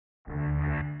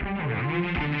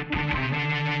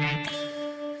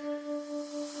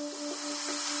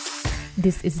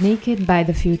This is Naked by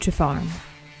the Future Farm,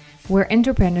 where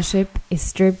entrepreneurship is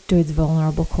stripped to its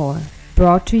vulnerable core.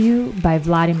 Brought to you by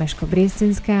Vladi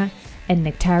Meško-Brestinska and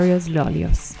Nectarios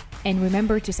Lolios. And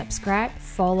remember to subscribe,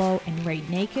 follow, and rate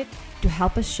Naked to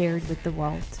help us share it with the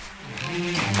world.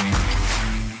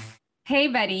 Hey,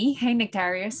 Betty. Hey,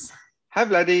 Nectarios. Hi,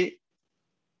 Vladi.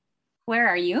 Where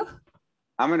are you?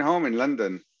 I'm at home in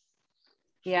London.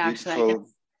 Yeah, Beautiful. actually,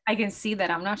 I can see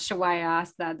that. I'm not sure why I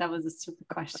asked that. That was a stupid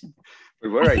question. But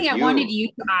where I think are I you? wanted you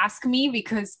to ask me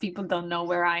because people don't know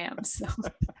where I am. So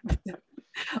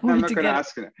I'm not going to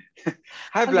ask you.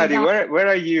 Hi, Okay, Vladi. now- Where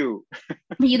are you?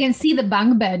 You can see the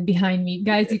bunk bed behind me.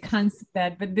 Guys, you can't see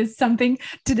that, but there's something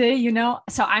today,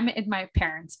 So I'm at my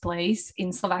parents' place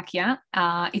in Slovakia.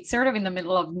 It's sort of in the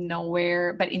middle of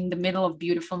nowhere, but in the middle of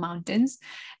beautiful mountains.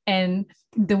 And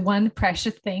the one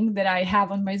precious thing that I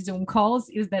have on my Zoom calls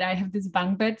is that I have this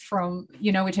bunk bed from,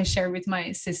 which I share with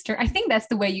my sister. I think that's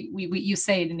the way you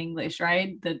say it in English,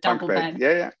 right? The double bed.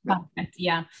 Yeah. Bunk bed,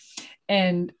 yeah.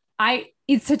 And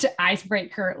it's such an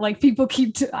icebreaker. Like people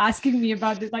keep asking me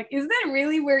about this, like, is that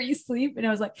really where you sleep? And I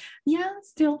was like, yeah,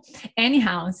 still.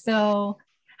 Anyhow, so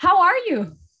how are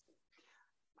you?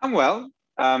 I'm well.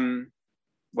 I'm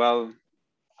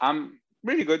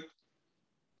really good.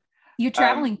 You're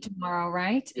traveling tomorrow,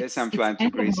 right? Yes, I'm flying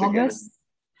to Greece again.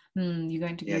 You're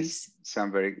going to Greece. Yes, so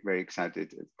I'm very, very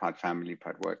excited. Part family,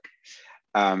 part work.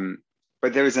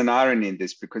 But there is an irony in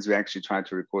this because we actually tried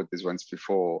to record this once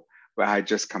before, where I had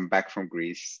just come back from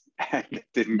Greece and it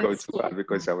didn't go too well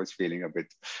because I was feeling a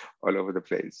bit all over the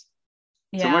place.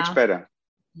 Yeah. So much better.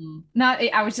 No,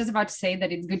 I was just about to say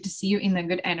that it's good to see you in a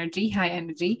good energy, high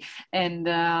energy. And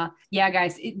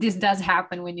guys, this does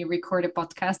happen when you record a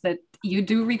podcast that you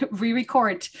do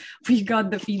re-record. We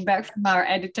got the feedback from our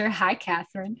editor. Hi,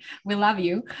 Catherine. We love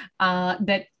you.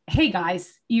 That, hey, guys,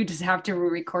 you just have to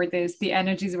re-record this. The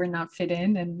energies were not fit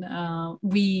in and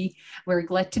we're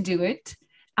glad to do it.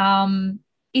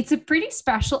 It's a pretty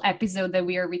special episode that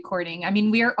we are recording. I mean,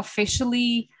 we are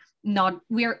officially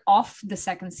we're off the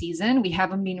second season. We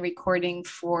haven't been recording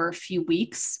for a few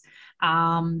weeks.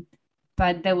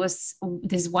 But there was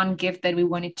this one gift that we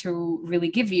wanted to really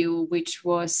give you, which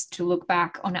was to look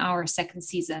back on our second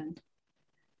season.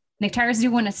 Nectarios, do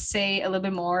you want to say a little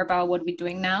bit more about what we're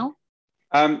doing now?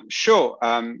 Sure.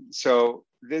 So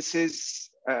this is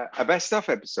a best of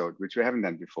episode, which we haven't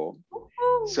done before.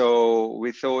 Woo-hoo. So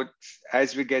we thought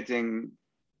as we're getting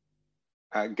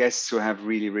guests who have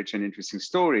really rich and interesting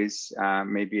stories,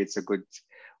 maybe it's a good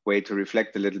way to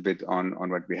reflect a little bit on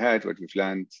what we heard, what we've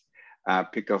learned,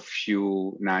 pick a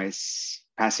few nice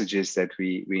passages that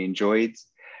we enjoyed,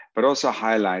 but also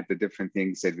highlight the different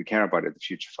things that we care about at the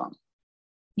Future Farm.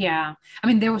 Yeah, I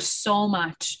mean, there was so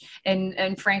much.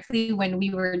 And frankly, when we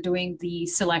were doing the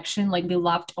selection, like we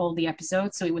loved all the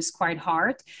episodes, so it was quite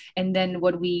hard. And then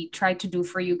what we tried to do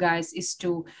for you guys is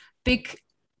to pick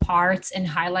parts and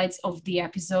highlights of the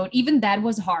episode. Even that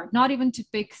was hard, not even to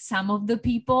pick some of the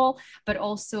people, but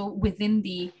also within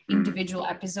the individual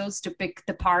episodes to pick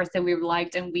the parts that we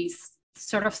liked and we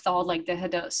sort of thought like they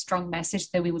had a strong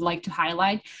message that we would like to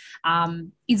highlight.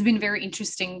 It's been a very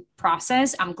interesting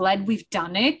process. I'm glad we've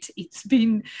done it. It's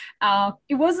been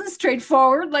it wasn't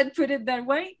straightforward, let's put it that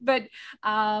way, but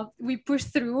we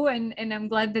pushed through and I'm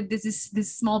glad that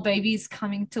this small baby is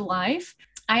coming to life.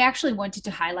 I actually wanted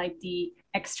to highlight the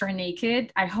extra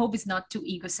naked. I hope it's not too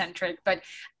egocentric, but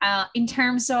in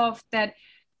terms of that,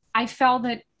 I felt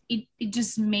that it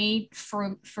just made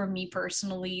for me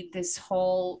personally this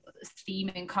whole theme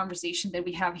and conversation that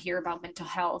we have here about mental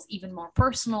health even more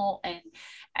personal,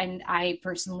 and I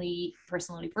personally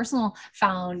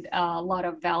found a lot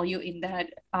of value in that.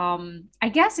 I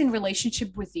guess in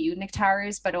relationship with you,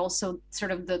 Nectarios, but also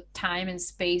sort of the time and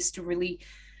space to really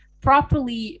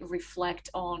properly reflect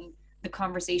on the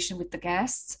conversation with the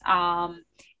guests.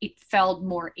 It felt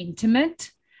more intimate.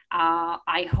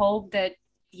 I hope that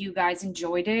you guys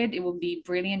enjoyed it. It would be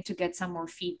brilliant to get some more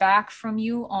feedback from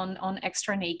you on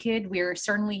Extra Naked. We're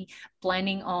certainly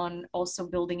planning on also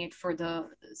building it for the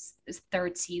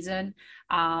third season.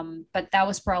 But that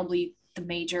was probably the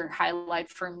major highlight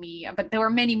for me. But there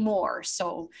were many more.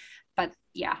 But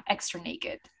yeah, Extra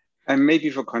Naked. And maybe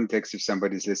for context, if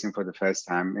somebody's listening for the first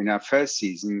time, in our first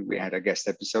season, we had our guest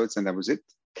episodes and that was it.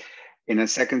 In our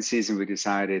second season, we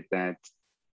decided that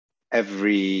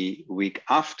every week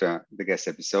after the guest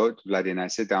episode, Vladi and I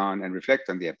sit down and reflect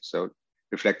on the episode,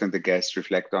 reflect on the guest,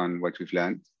 reflect on what we've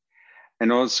learned.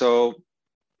 And also,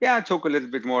 talk a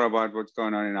little bit more about what's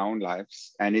going on in our own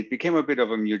lives. And it became a bit of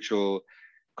a mutual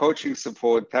coaching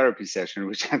support therapy session,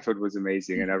 which I thought was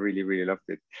amazing. And I really, really loved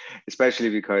it, especially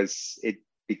because it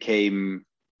became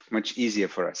much easier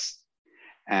for us.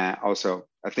 Also,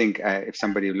 I think if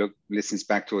somebody listens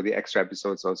back to all the extra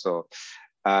episodes, also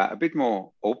a bit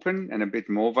more open and a bit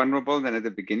more vulnerable than at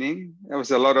the beginning. There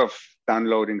was a lot of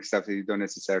downloading stuff that you don't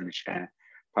necessarily share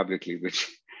publicly,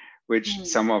 which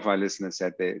some of our listeners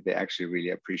said they actually really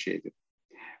appreciated.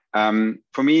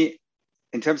 For me,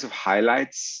 in terms of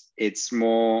highlights, it's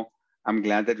more, I'm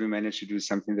glad that we managed to do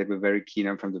something that we're very keen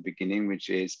on from the beginning, which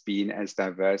is being as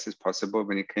diverse as possible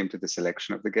when it came to the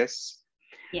selection of the guests.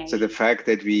 Yeah, so the fact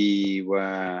that we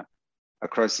were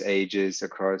across ages,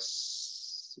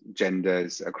 across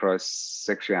genders, across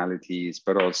sexualities,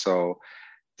 but also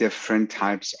different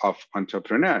types of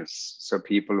entrepreneurs. So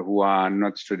people who are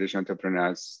not traditional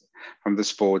entrepreneurs from the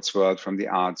sports world, from the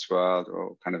arts world,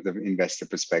 or kind of the investor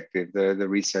perspective, the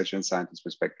research and scientist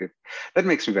perspective. That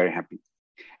makes me very happy.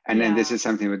 And then this is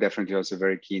something we're definitely also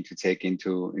very keen to take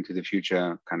into the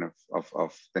future kind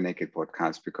of the Naked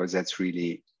podcast, because that's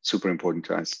really super important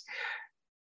to us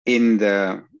in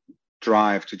the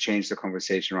drive to change the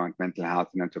conversation around mental health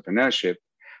and entrepreneurship,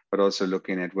 but also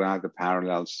looking at where are the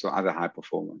parallels to other high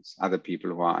performers, other people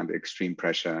who are under extreme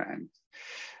pressure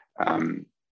and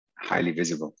highly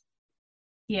visible.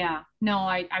 Yeah, no,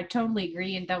 I totally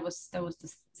agree. And that was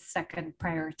the second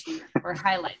priority or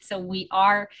highlight. So we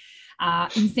are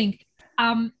in sync.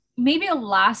 Maybe a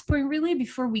last point really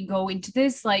before we go into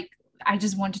this, like I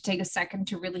just want to take a second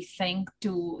to really thank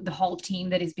to the whole team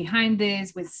that is behind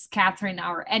this, with Catherine,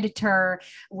 our editor,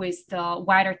 with the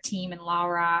wider team, and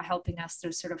Laura helping us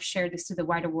to sort of share this to the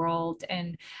wider world,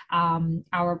 and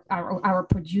our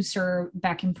producer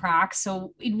back in Prague.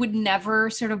 So it would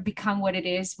never sort of become what it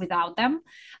is without them.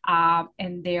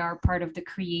 And they are part of the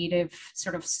creative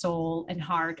sort of soul and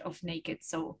heart of Naked.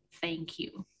 So thank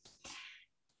you.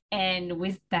 And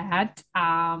with that,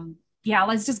 yeah,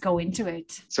 let's just go into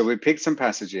it. So we picked some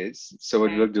passages. So what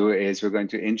we'll do is we're going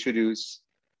to introduce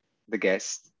the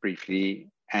guest briefly,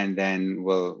 and then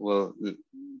we'll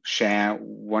share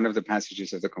one of the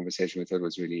passages of the conversation we thought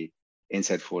was really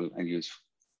insightful and useful.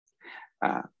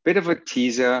 Bit of a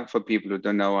teaser for people who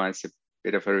don't know us, a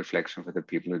bit of a reflection for the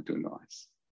people who do know us.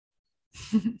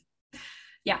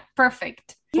 Yeah,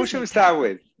 perfect. Who should we start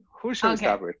with? We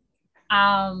start with?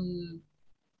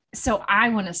 So I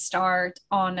want to start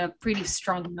on a pretty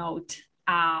strong note.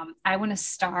 I want to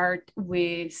start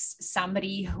with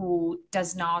somebody who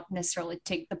does not necessarily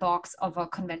tick the box of a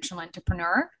conventional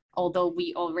entrepreneur, although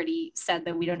we already said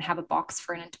that we don't have a box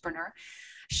for an entrepreneur.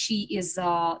 She is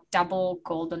a double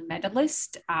golden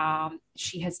medalist.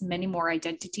 She has many more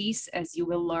identities, as you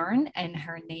will learn, and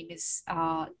her name is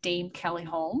Dame Kelly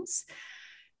Holmes.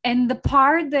 And the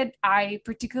part that I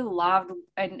particularly loved,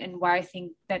 and why I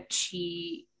think that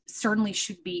she certainly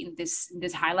should be in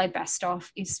this highlight best of,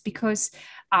 is because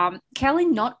Kelly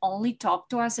not only talked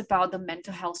to us about the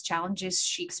mental health challenges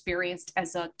she experienced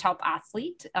as a top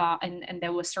athlete, and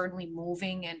that was certainly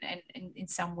moving and in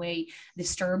some way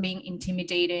disturbing,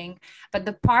 intimidating, but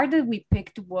the part that we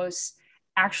picked was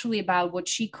actually about what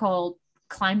she called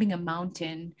climbing a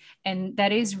mountain. And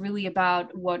that is really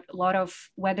about what a lot of,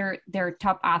 whether they're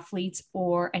top athletes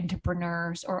or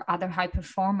entrepreneurs or other high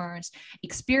performers,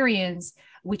 experience,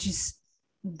 which is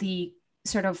the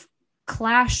sort of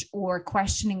clash or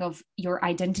questioning of your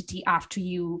identity after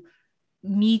you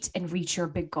meet and reach your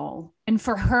big goal. And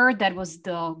for her, that was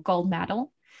the gold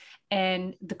medal.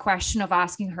 And the question of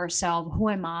asking herself, who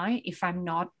am I if I'm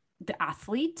not the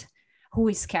athlete? Who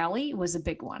is Kelly? Was a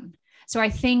big one. So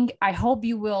I hope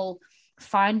you will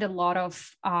find a lot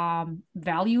of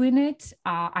value in it.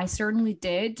 I certainly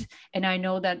did. And I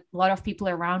know that a lot of people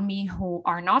around me who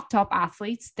are not top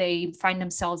athletes, they find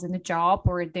themselves in a job,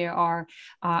 or they are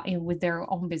with their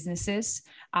own businesses,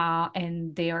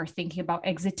 and they are thinking about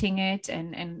exiting it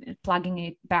and plugging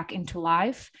it back into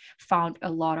life, found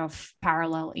a lot of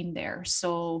parallel in there.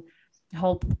 So I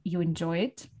hope you enjoy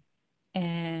it.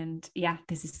 And yeah,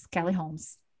 this is Kelly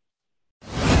Holmes.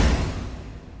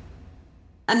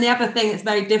 And the other thing that's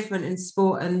very different in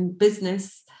sport and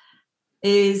business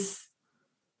is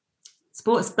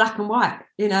sport's black and white.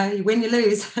 You know, you win, you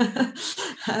lose.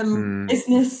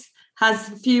 Business has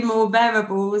a few more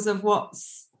variables of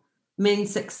what's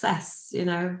means success, you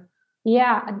know.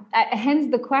 Yeah,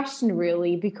 hence the question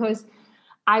really, because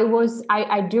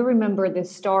I do remember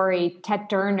this story. Ted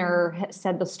Turner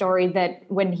said the story that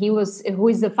when who is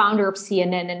the founder of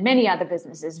CNN and many other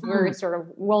businesses, very sort of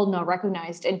well-known,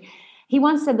 recognized. And he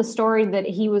once said the story that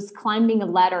he was climbing a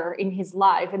ladder in his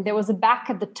life, and there was a back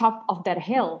at the top of that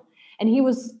hill, and he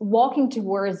was walking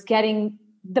towards getting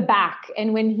the back.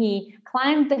 And when he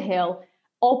climbed the hill,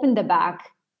 opened the back,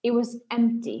 it was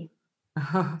empty.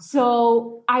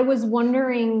 So I was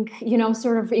wondering,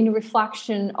 sort of in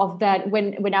reflection of that,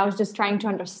 when I was just trying to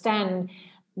understand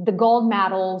the gold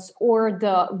medals or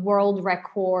the world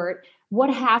record, what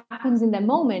happens in that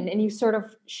moment? And you sort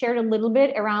of shared a little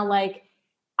bit around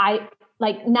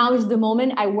now is the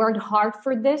moment. I worked hard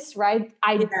for this, right?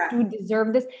 I do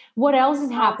deserve this. What else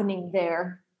is happening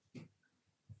there?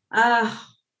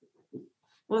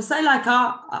 Well, say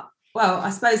I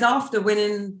suppose after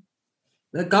winning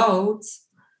the gold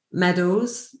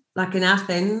medals, like in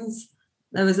Athens,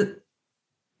 there was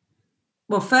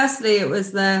firstly it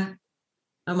was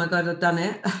oh my God, I've done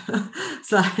it.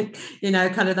 It's like,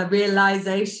 kind of the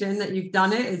realization that you've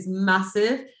done it is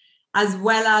massive, as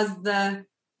well as the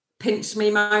pinch me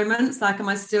moments. Like, am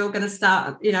I still going to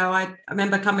start? I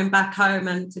remember coming back home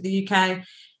and to the UK,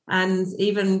 and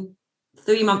even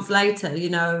 3 months later,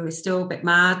 we're still a bit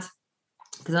mad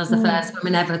because I was the first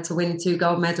woman ever to win 2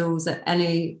 gold medals at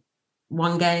any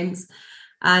one games.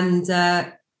 And,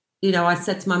 I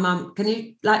said to my mum, can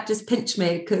you just pinch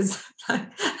me? Because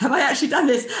have I actually done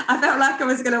this? I felt like I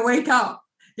was going to wake up,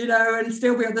 and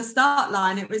still be on the start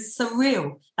line. It was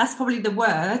surreal. That's probably the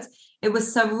word. It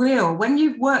was surreal. When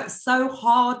you've worked so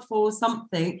hard for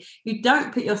something, you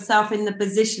don't put yourself in the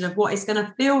position of what it's going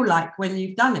to feel like when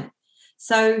you've done it.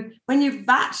 So when you've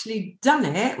actually done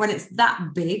it, when it's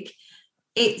that big,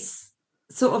 it's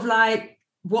sort of like,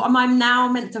 what am I now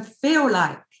meant to feel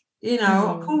like?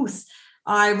 Of course,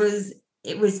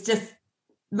 it was just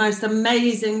most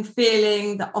amazing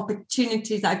feeling, the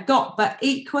opportunities I got, but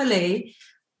equally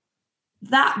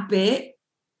that bit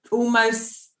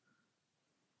almost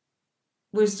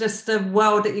was just a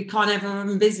world that you can't ever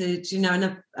envisage, and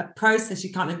a process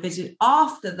you can't envisage.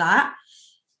 After that,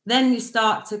 then you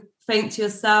start to think to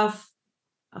yourself,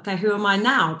 okay, who am I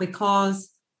now? Because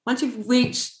once you've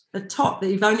reached the top, that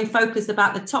you've only focused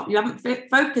about the top, you haven't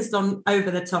focused on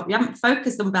over the top, you haven't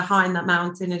focused on behind that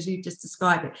mountain as you just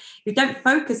described it. You don't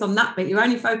focus on that bit, you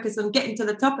only focus on getting to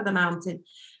the top of the mountain.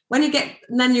 When you get,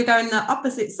 and then you're going the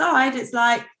opposite side, it's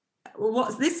like, well,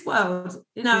 what's this world?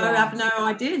 I have no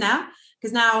idea now,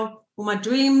 because now all my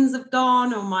dreams have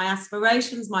gone, all my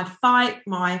aspirations, my fight,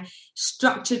 my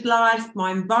structured life,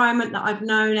 my environment that I've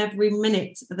known every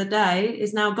minute of the day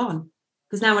is now gone,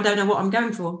 because now I don't know what I'm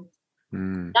going for.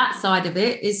 That side of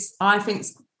it is, I think,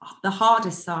 the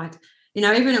hardest side.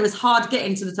 Even if it was hard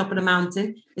getting to the top of the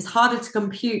mountain, it's harder to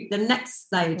compute the next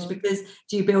stage, because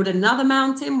do you build another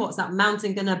mountain? What's that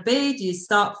mountain going to be? Do you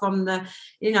start from the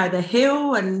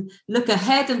hill and look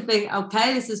ahead and think,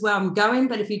 okay, this is where I'm going?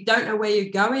 But if you don't know where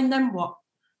you're going, then what?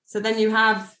 So then you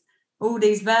have all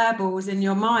these variables in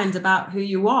your mind about who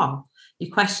you are. You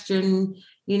question,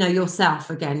 yourself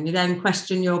again. You then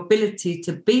question your ability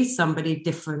to be somebody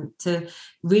different, to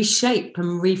reshape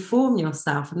and reform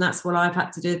yourself. And that's what I've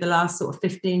had to do the last sort of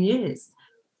 15 years.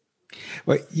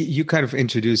 Well, you kind of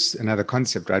introduced another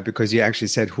concept, right? Because you actually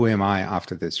said, who am I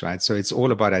after this, right? So it's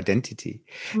all about identity.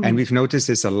 And we've noticed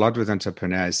this a lot with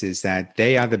entrepreneurs, is that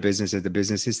they are the business and the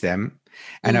business is them.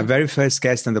 And our very first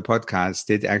guest on the podcast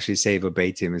did actually say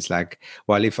verbatim, it's like,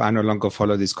 well, if I no longer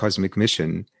follow this cosmic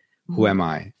mission, who am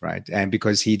I, right? And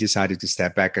because he decided to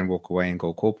step back and walk away and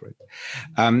go corporate.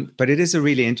 But it is a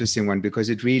really interesting one, because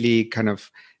it really kind of,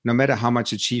 no matter how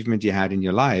much achievement you had in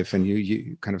your life, and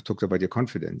you kind of talked about your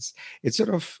confidence, it's sort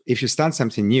of, if you start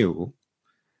something new,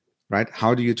 right,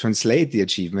 how do you translate the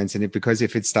achievements? And because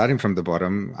if it's starting from the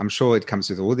bottom, I'm sure it comes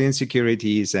with all the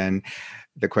insecurities and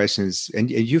the questions.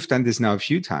 And you've done this now a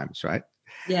few times, right?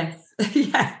 Yes.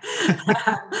 Yeah.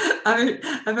 I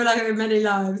feel like I'm in many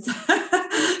lives.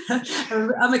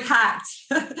 I'm a cat.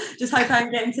 Just hope I'm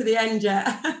getting to the end yet.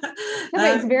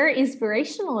 It's very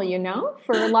inspirational,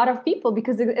 for a lot of people,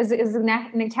 because as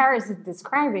Nectaris is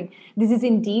describing, this is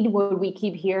indeed what we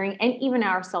keep hearing, and even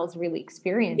ourselves really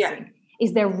experiencing,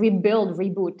 is their rebuild,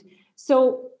 reboot.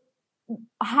 So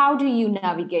how do you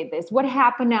navigate this? What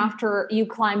happened after you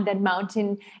climbed that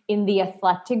mountain in the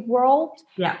athletic world?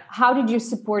 Yeah. How did you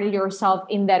support yourself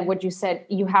in that? What you said,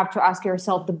 you have to ask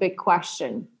yourself the big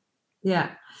question.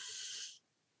 Yeah.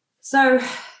 So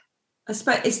I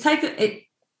suppose it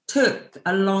took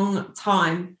a long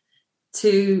time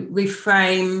to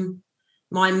reframe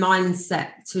my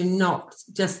mindset, to not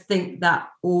just think that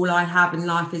all I have in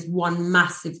life is one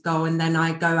massive goal and then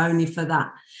I go only for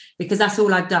that, because that's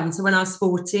all I've done. So when I was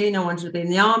 14, I wanted to be in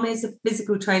the army as a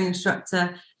physical training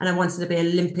instructor, and I wanted to be an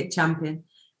Olympic champion.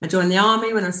 I joined the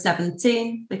army when I was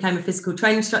 17, became a physical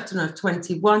training instructor when I was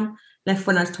 21, left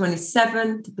when I was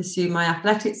 27 to pursue my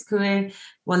athletics career,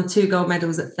 won 2 gold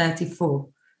medals at 34.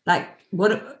 Like,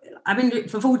 what I've been doing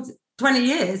for 20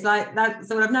 years, like that's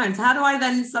what I've known. So how do I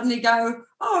then suddenly go,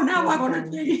 oh, now I want to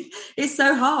be? It's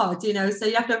so hard, you know, so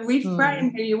you have to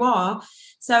reframe who you are.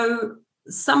 So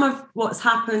some of what's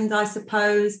happened, I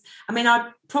suppose, I mean,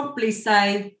 I'd probably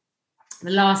say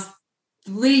the last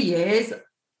 3 years,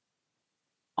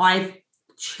 I've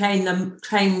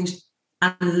changed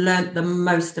and learned the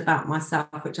most about myself,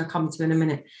 which I'll come to in a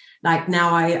minute. Like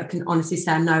now I can honestly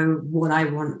say I know what I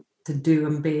want to do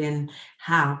and be and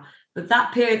how. But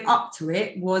that period up to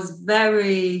it was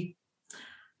very,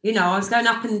 you know, I was going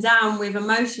up and down with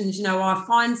emotions. You know, I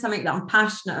find something that I'm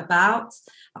passionate about,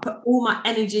 I put all my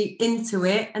energy into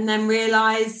it, and then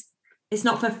realize it's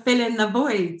not fulfilling the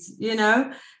void, you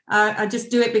know. I just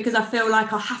do it because I feel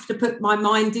like I have to put my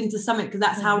mind into something because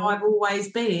that's how I've always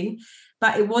been.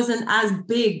 But it wasn't as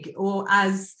big or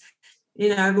as,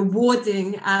 you know,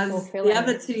 rewarding as the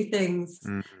other two things.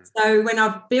 So when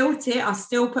I've built it, I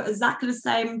still put exactly the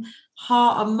same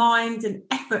heart and mind and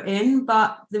effort in,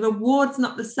 but the reward's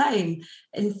not the same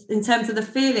in terms of the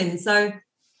feeling. So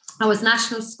I was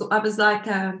national school. I was like,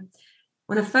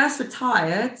 when I first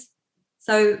retired,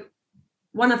 so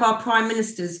one of our prime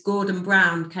ministers, Gordon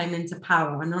Brown, came into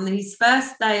power. And on his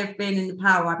first day of being in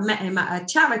power, I met him at a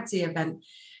charity event.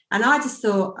 And I just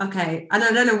thought, okay, and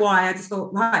I don't know why, I just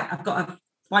thought, right, I've got to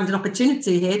find an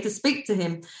opportunity here to speak to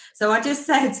him. So I just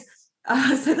said,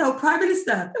 oh, Prime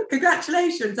Minister,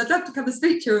 congratulations. I'd love to come and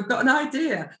speak to you. I've got an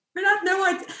idea. I mean, I had no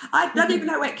idea. I don't even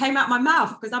know where it came out of my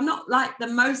mouth because I'm not like the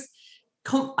most,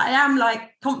 I am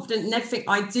like confident in everything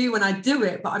I do when I do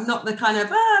it, but I'm not the kind of,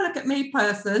 look at me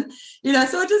person, you know.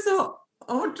 So I just thought,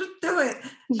 I'll just do it.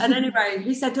 And anyway,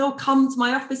 he said, oh, come to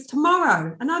my office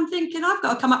tomorrow. And I'm thinking, I've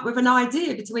got to come up with an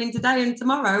idea between today and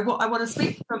tomorrow what I want to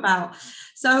speak to about.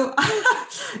 So,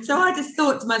 so I just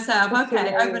thought to myself,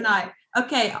 okay, overnight,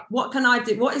 okay, what can I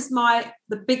do? What is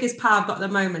the biggest power I've got at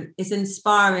the moment is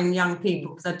inspiring young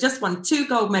people, because I just won 2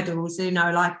 gold medals, you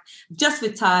know, like just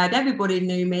retired, everybody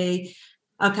knew me.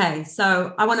 Okay,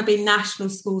 so I want to be national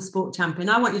school sport champion.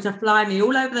 I want you to fly me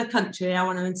all over the country. I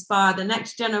want to inspire the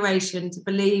next generation to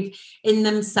believe in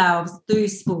themselves through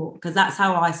sport, because that's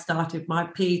how I started, my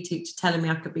PE teacher telling me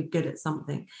I could be good at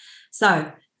something.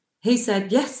 So he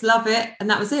said, yes, love it. And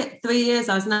that was it. 3 years,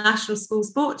 I was national school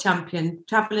sport champion,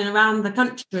 traveling around the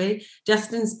country,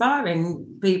 just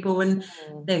inspiring people and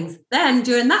things. Then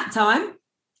during that time,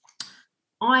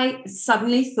 I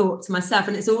suddenly thought to myself,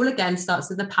 and it's all again starts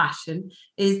with the passion,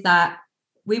 is that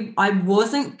I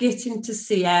wasn't getting to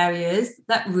see areas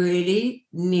that really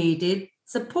needed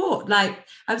support. Like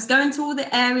I was going to all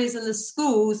the areas in the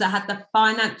schools that had the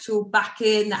financial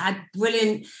backing, that had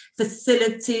brilliant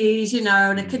facilities, you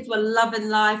know, and the kids were loving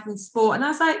life and sport. And I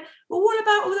was like, well, what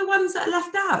about all the ones that are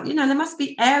left out? You know, there must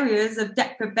be areas of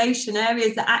deprivation,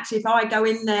 areas that actually, if I go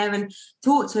in there and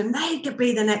talk to them, they could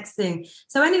be the next thing.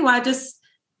 So anyway, I just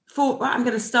thought, right, I'm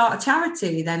going to start a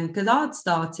charity then, because I'd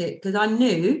start it because I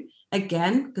knew,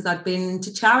 again, because I'd been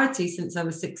to charity since I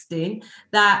was 16,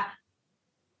 that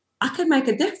I could make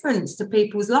a difference to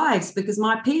people's lives, because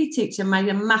my PE teacher made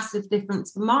a massive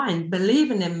difference for mine,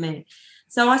 believing in me.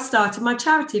 So I started my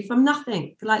charity from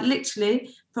nothing, like literally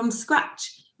from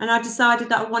scratch. And I decided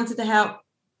that I wanted to help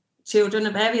children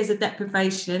of areas of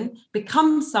deprivation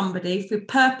become somebody through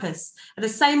purpose. At the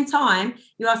same time,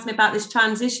 you asked me about this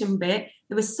transition bit.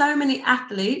 There were so many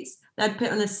athletes that had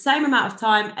put on the same amount of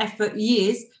time, effort,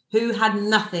 years, who had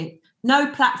nothing,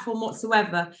 no platform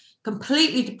whatsoever,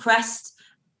 completely depressed,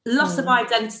 loss of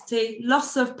identity,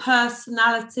 loss of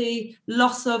personality,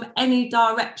 loss of any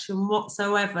direction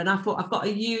whatsoever. And I thought, I've got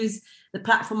to use the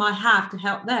platform I have to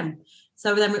help them.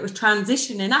 So then it was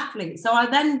transitioning athletes. So I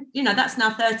then, you know, that's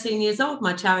now 13 years old,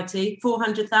 my charity,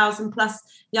 400,000 plus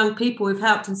young people we've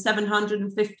helped, and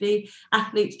 750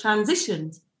 athletes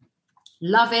transitioned.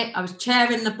 Love it. I was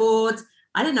chairing the board.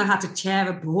 I didn't know how to chair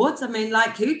a board. I mean,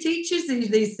 like, who teaches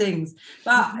these things?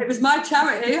 But it was my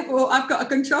charity. I thought, I've got to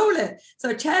control it. So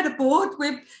I chaired a board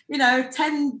with,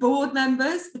 10 board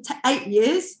members for 8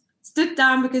 years. Stood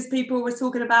down because people were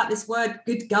talking about this word,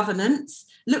 good governance.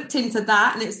 Looked into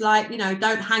that, and it's like,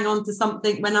 don't hang on to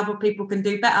something when other people can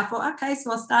do better. I thought, okay,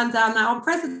 so I'll stand down now. I'm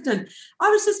president. I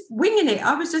was just winging it.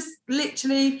 I was just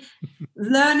literally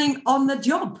learning on the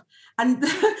job and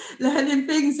learning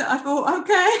things that I thought,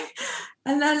 okay.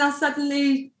 And then I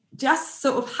suddenly just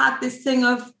sort of had this thing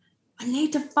of, I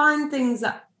need to find things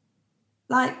that,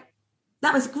 like,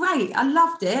 that was great. I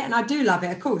loved it. And I do love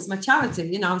it, of course, my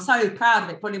charity. I'm so proud of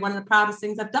it. Probably one of the proudest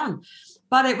things I've done.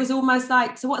 But it was almost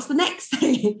like, so what's the next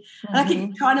thing? And I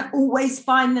keep trying to always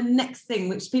find the next thing,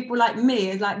 which people like me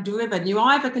is like driven. You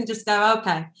either can just go,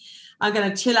 okay, I'm going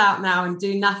to chill out now and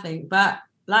do nothing. But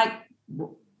like,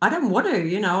 I don't want to,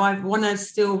 you know, I want to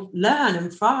still learn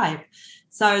and thrive.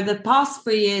 So the past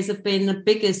 3 years have been the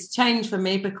biggest change for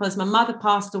me because my mother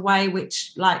passed away,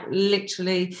 which like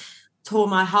literally tore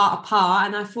my heart apart.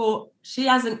 And I thought, she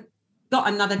hasn't got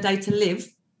another day to live.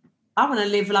 I want to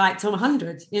live like till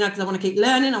 100, you know, because I want to keep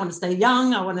learning. I want to stay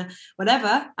young. I want to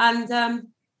whatever. And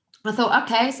I thought,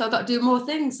 okay, so I've got to do more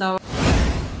things. So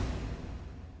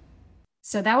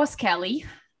that was Kelly.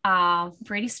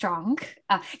 Pretty strong.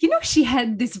 You know, she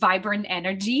had this vibrant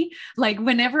energy. Like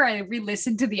whenever I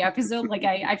re-listen to the episode, like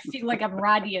I feel like I'm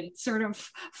radiant, sort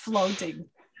of floating.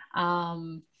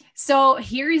 So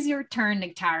here is your turn,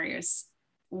 Nectarius.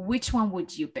 Which one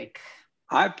would you pick?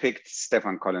 I picked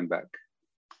Stefan Kollenberg.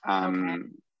 Okay.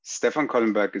 Stefan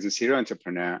Kollenberg is a serial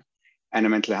entrepreneur and a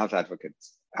mental health advocate.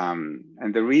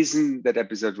 And the reason that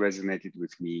episode resonated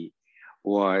with me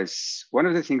was one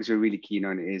of the things we're really keen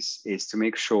on is to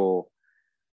make sure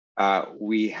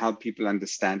we help people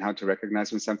understand how to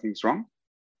recognize when something's wrong.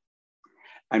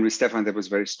 And with Stefan, that was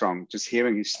very strong. Just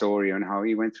hearing his story on how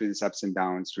he went through these ups and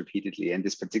downs repeatedly. And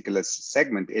this particular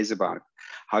segment is about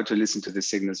how to listen to the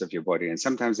signals of your body. And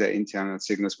sometimes they're internal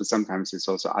signals, but sometimes it's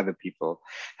also other people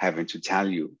having to tell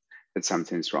you that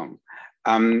something's wrong.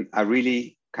 I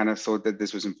really kind of thought that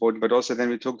this was important, but also then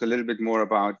we talked a little bit more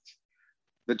about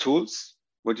the tools.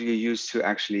 What do you use to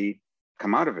actually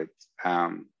come out of it,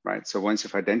 right? So once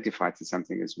you've identified that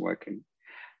something isn't working,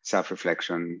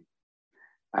 self-reflection,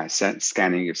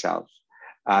 scanning yourself,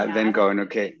 then going,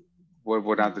 okay,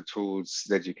 what are the tools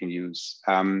that you can use?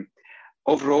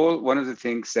 Overall, one of the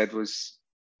things that was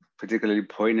particularly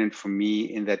poignant for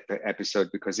me in that episode,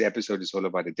 because the episode is all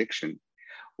about addiction,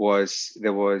 was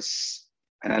there was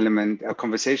an element, a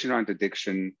conversation around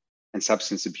addiction and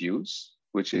substance abuse,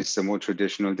 which is the more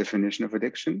traditional definition of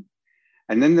addiction.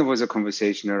 And then there was a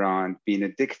conversation around being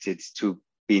addicted to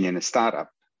being in a startup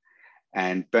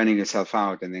and burning yourself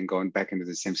out and then going back into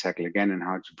the same cycle again and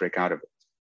how to break out of it.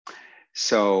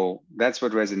 So that's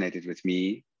what resonated with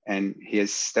me. And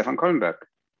here's Stefan Kollenberg.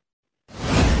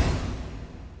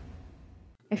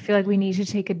 I feel like we need to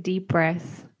take a deep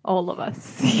breath, all of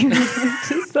us.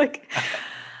 Just like,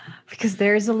 because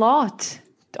there's a lot,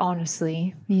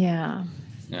 honestly. Yeah.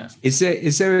 Yeah. Is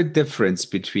there a difference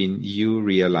between you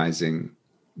realizing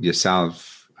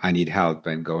yourself, I need help,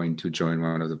 and going to join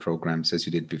one of the programs as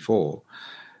you did before,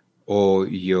 or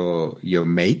your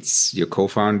mates, your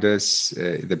co-founders,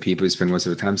 the people who spend most of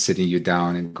the time sitting you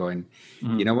down and going,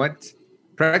 you know what,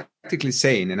 practically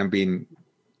saying, and I'm being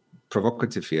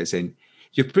provocative here, saying,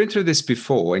 you've been through this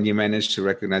before and you managed to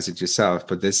recognize it yourself,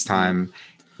 but this time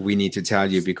we need to tell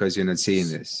you because you're not seeing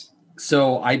this.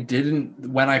 So I didn't,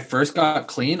 when I first got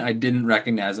clean, I didn't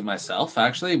recognize it myself.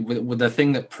 Actually, with the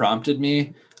thing that prompted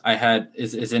me,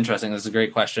 is interesting. This is a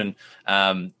great question.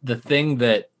 The thing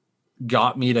that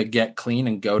got me to get clean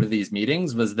and go to these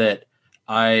meetings was that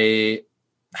I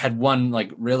had one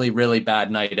like really, really bad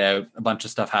night out. A bunch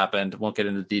of stuff happened. Won't get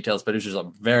into the details, but it was just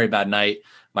a very bad night.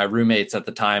 My roommates at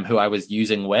the time, who I was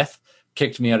using with,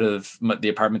 kicked me out of the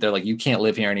apartment. They're like, you can't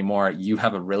live here anymore. You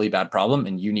have a really bad problem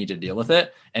and you need to deal with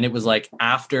it. And it was like,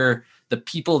 after the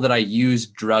people that I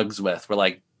used drugs with were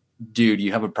like, dude,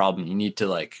 you have a problem. You need to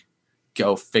like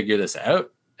go figure this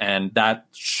out. And that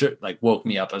shit like woke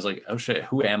me up. I was like, oh shit,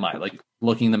 who am I? Like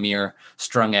looking in the mirror,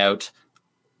 strung out,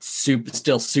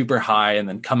 still super high, and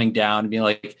then coming down and being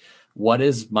like, what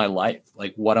is my life?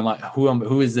 Like, what am I,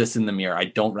 who is this in the mirror? I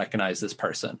don't recognize this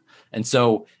person. And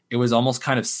so it was almost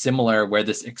kind of similar where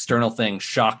this external thing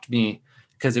shocked me,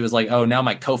 because it was like, oh, now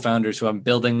my co-founders who I'm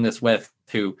building this with,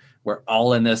 who we're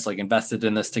all in this, like invested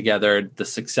in this together. The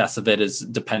success of it is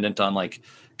dependent on like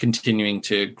continuing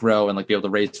to grow and like be able to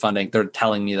raise funding. They're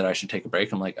telling me that I should take a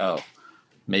break. I'm like, oh,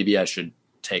 maybe I should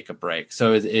take a break.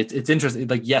 So it's interesting.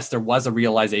 Like, yes, there was a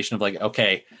realization of like,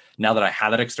 okay, now that I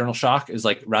had that external shock, is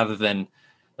like, rather than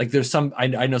like, there's some, I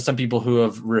know some people who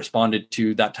have responded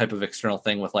to that type of external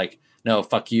thing with like, no,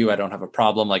 fuck you, I don't have a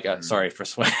problem. Like, sorry for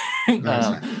swearing.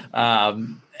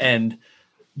 And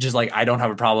just like, I don't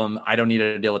have a problem. I don't need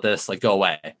to deal with this. Like, go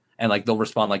away. And like, they'll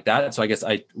respond like that. So I guess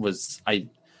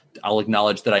I'll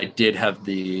acknowledge that I did have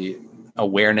the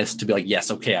awareness to be like, yes,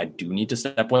 okay, I do need to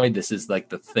step away. This is like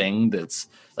the thing that's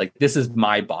like, this is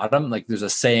my bottom. Like, there's a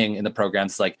saying in the program,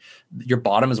 it's like, your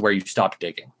bottom is where you stop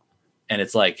digging. And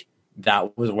it's like,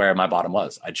 that was where my bottom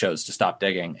was. I chose to stop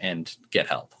digging and get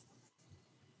help.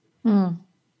 How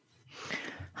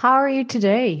are you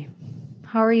today?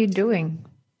 How are you doing?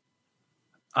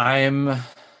 That's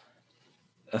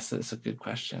a good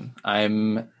question.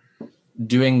 I'm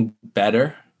doing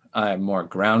better. I'm more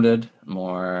grounded,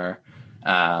 more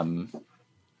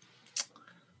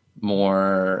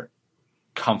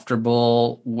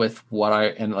comfortable with what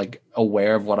and like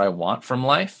aware of what I want from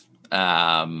life. We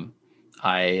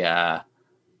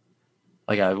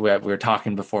were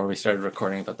talking before we started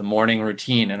recording about the morning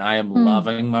routine, and I am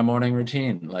loving my morning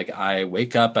routine. Like I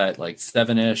wake up at like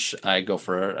 7ish. I go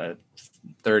for a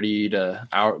 30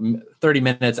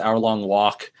 minutes, hour-long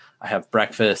walk. I have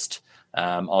breakfast.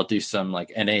 I'll do some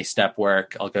like NA step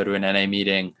work. I'll go to an NA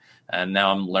meeting, and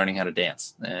now I'm learning how to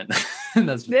dance. And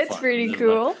that's pretty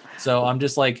cool. So I'm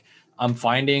just like, I'm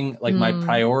finding like my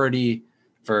priority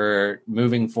for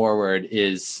moving forward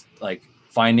is like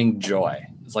finding joy.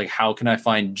 It's like, how can I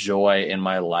find joy in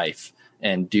my life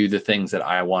and do the things that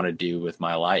I want to do with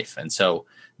my life? And so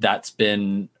that's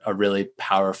been a really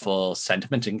powerful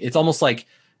sentiment. And it's almost like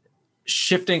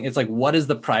shifting. It's like, what is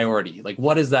the priority? Like,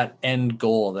 what is that end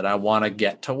goal that I want to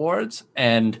get towards?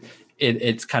 And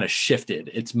it's kind of shifted.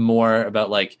 It's more about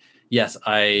like, yes,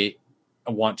 I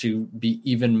want to be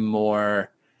even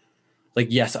more like,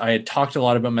 yes, I had talked a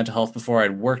lot about mental health before.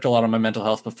 I'd worked a lot on my mental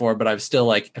health before, but I was still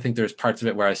like, I think there's parts of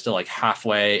it where I was still like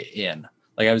halfway in.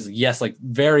 Like I was, yes, like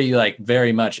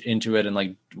very much into it and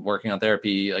like working on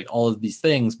therapy, like all of these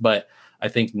things. But I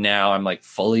think now I'm like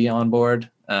fully on board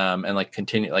and like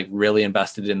continue, like really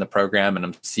invested in the program, and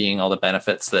I'm seeing all the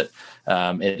benefits that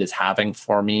it is having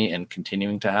for me and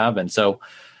continuing to have. And so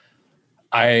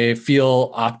I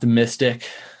feel optimistic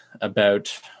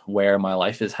about where my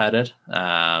life is headed,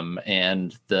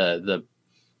 and the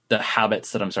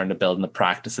habits that I'm starting to build and the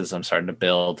practices I'm starting to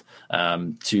build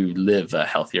to live a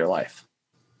healthier life.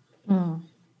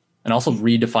 And also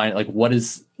redefine like what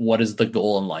is the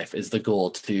goal in life? Is the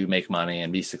goal to make money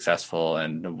and be successful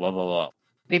and blah blah blah?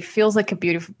 It feels like a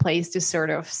beautiful place to sort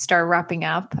of start wrapping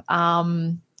up.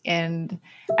 And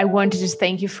I want to just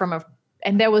thank you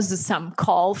and there was some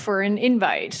call for an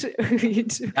invite.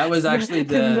 That was actually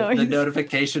the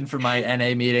notification for my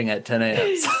NA meeting at 10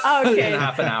 a.m. Okay. In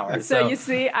half an hour. So you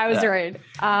see, I was right.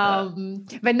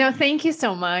 But no, thank you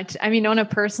so much. I mean, on a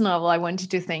personal level, I wanted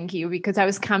to thank you because I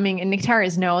was coming, and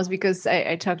Nectarius knows because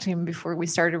I talked to him before we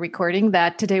started recording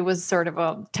that today was sort of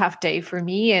a tough day for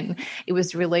me. And it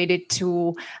was related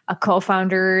to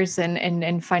co-founders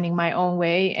and finding my own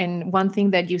way. And one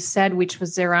thing that you said, which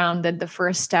was around that the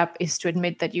first step is to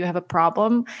admit that you have a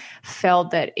problem,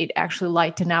 felt that it actually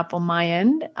lightened up on my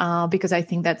end because I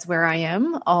think that's where I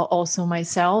am also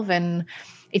myself. And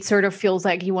it sort of feels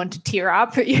like you want to tear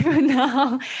up even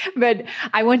now. But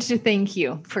I wanted to thank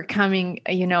you for coming,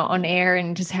 on air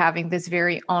and just having this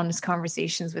very honest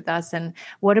conversations with us. And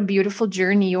what a beautiful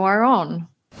journey you are on.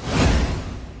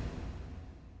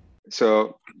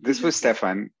 So this was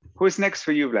Stefan. Who's next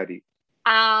for you, Vladi?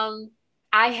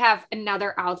 I have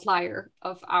another outlier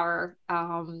of our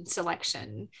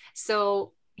selection.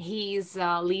 So he's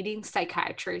a leading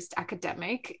psychiatrist,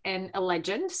 academic, and a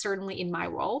legend, certainly in my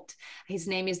world. His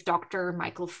name is Dr.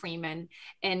 Michael Freeman.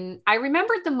 And I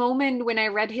remembered the moment when I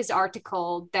read his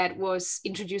article that was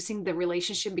introducing the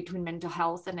relationship between mental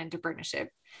health and entrepreneurship.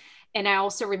 And I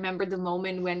also remember the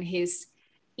moment when his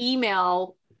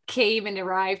email came and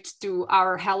arrived to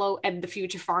our Hello at the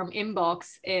Future Farm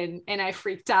inbox, and I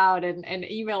freaked out and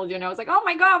emailed you, and I was like, oh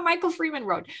my God, Michael Freeman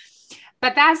wrote.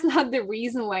 But that's not the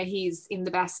reason why he's in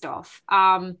the best of.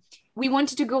 We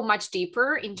wanted to go much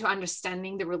deeper into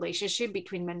understanding the relationship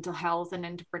between mental health and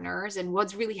entrepreneurs and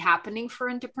what's really happening for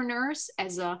entrepreneurs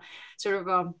as a sort of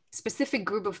a specific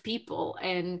group of people.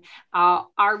 And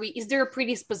is there a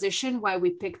predisposition why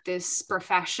we picked this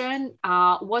profession?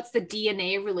 What's the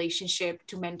DNA relationship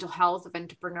to mental health of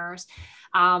entrepreneurs?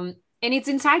 And it's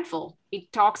insightful.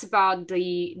 It talks about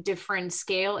the different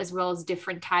scale as well as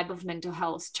different type of mental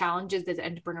health challenges that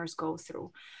entrepreneurs go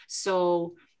through.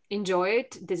 So enjoy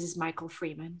it. This is Michael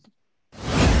Freeman.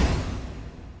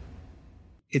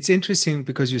 It's interesting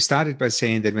because you started by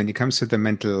saying that when it comes to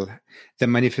the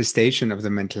manifestation of the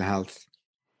mental health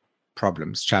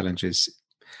problems, challenges,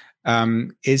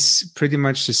 is pretty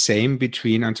much the same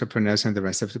between entrepreneurs and the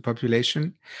rest of the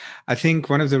population. I think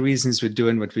one of the reasons we're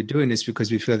doing what we're doing is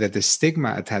because we feel that the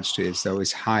stigma attached to it, though,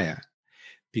 is higher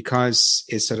because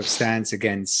it sort of stands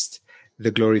against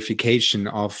the glorification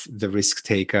of the risk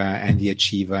taker and the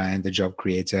achiever and the job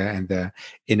creator and the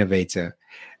innovator.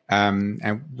 And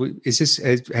is this?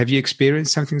 Have you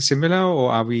experienced something similar,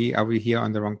 or are we here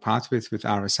on the wrong path with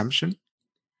our assumption?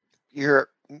 You're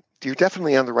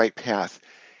definitely on the right path.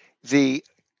 The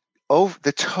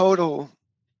total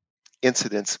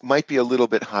incidence might be a little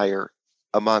bit higher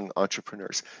among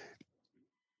entrepreneurs.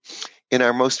 In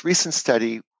our most recent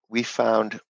study, we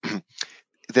found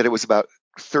that it was about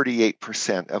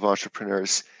 38% of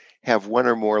entrepreneurs have one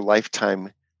or more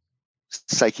lifetime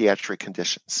psychiatric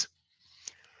conditions.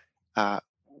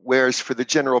 whereas for the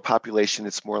general population,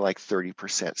 it's more like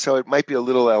 30%. So it might be a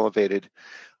little elevated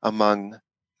among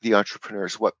the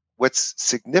entrepreneurs. What's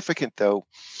significant, though,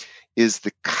 is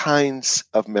the kinds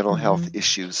of mental health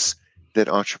issues that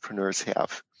entrepreneurs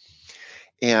have.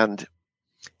 And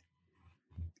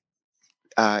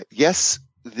yes,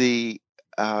 the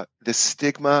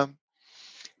stigma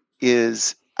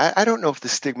is, I don't know if the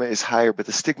stigma is higher, but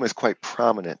the stigma is quite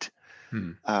prominent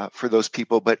for those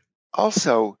people. But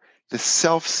also the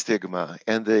self-stigma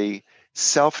and the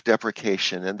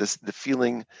self-deprecation and the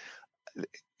feeling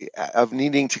of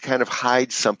needing to kind of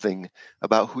hide something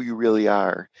about who you really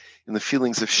are, and the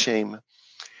feelings of shame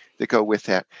that go with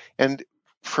that. And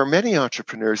for many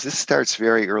entrepreneurs, this starts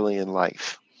very early in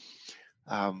life.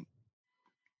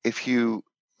 If you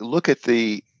look at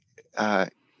the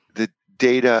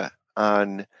data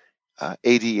on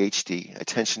ADHD,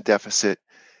 attention deficit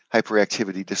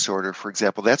hyperactivity disorder, for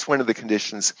example, that's one of the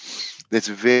conditions that's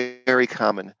very, very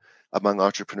common among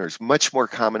entrepreneurs, much more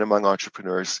common among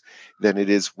entrepreneurs than it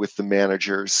is with the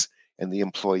managers and the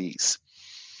employees.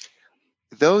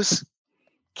 Those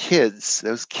kids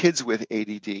with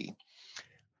ADD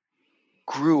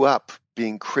grew up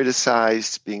being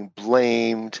criticized, being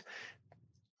blamed,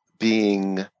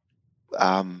 being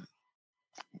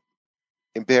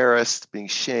embarrassed, being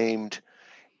shamed.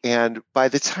 And by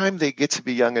the time they get to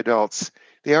be young adults,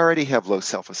 they already have low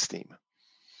self-esteem.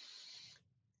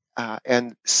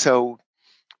 And so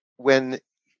when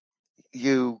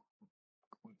you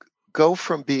go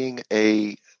from being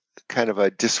a kind of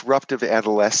a disruptive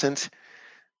adolescent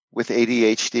with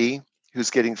ADHD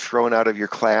who's getting thrown out of your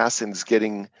class and is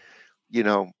getting,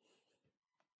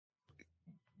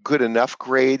 good enough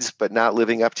grades, but not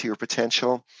living up to your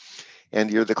potential, and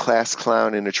you're the class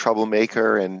clown and a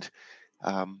troublemaker and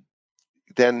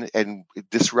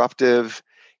disruptive,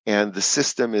 and the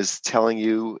system is telling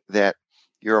you that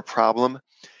you're a problem.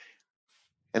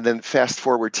 And then fast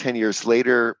forward 10 years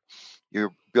later,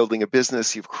 you're building a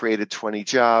business, you've created 20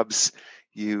 jobs,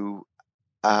 you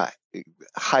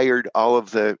hired all of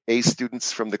the A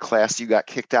students from the class you got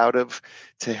kicked out of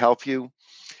to help you.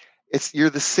 You're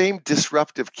the same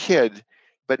disruptive kid,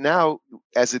 but now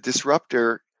as a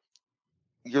disruptor,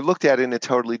 you're looked at in a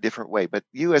totally different way, but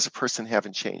you as a person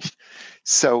haven't changed.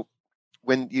 So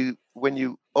when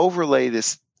you overlay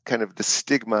this kind of the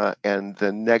stigma and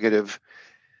the negative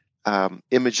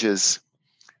images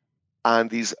on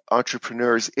these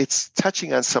entrepreneurs, it's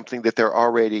touching on something that they're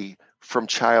already from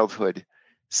childhood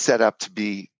set up to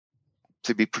be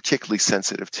particularly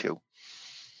sensitive to.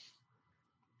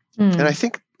 And I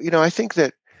think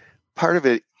that part of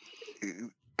it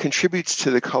contributes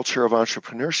to the culture of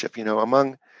entrepreneurship.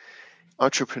 Among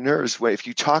entrepreneurs, if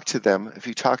you talk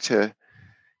to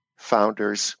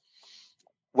founders,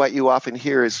 what you often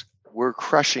hear is, we're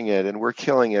crushing it and we're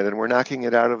killing it and we're knocking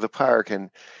it out of the park and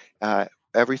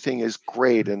everything is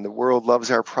great and the world loves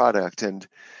our product, and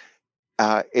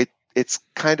it's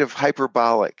kind of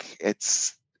hyperbolic.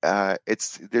 There's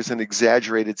an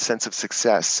exaggerated sense of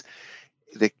success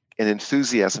and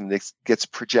enthusiasm that gets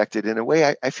projected in a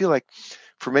way. I feel like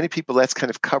for many people that's kind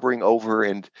of covering over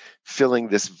and filling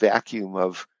this vacuum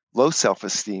of low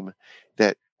self-esteem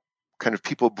that kind of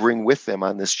people bring with them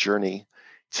on this journey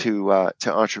to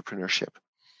entrepreneurship.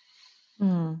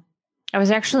 I was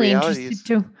actually interested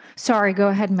too. Sorry, go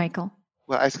ahead, Michael.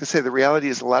 Well, I was going to say the reality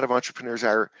is a lot of entrepreneurs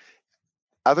are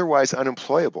otherwise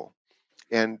unemployable,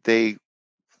 and they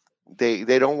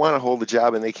don't want to hold a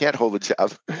job and they can't hold a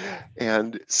job,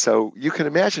 and so you can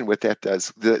imagine what that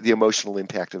does, the emotional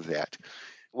impact of that.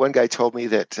 One guy told me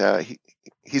that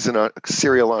he's a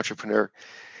serial entrepreneur,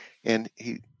 and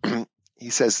he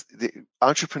says the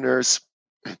entrepreneurs,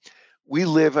 we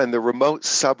live in the remote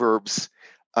suburbs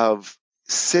of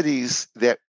cities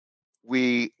that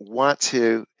we want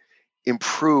to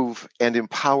improve and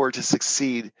empower to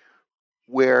succeed,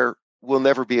 where we'll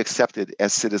never be accepted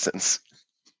as citizens.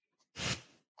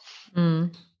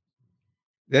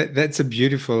 That's a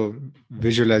beautiful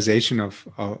visualization of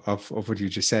what you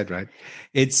just said, right?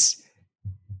 It's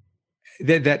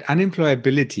that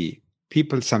unemployability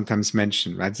people sometimes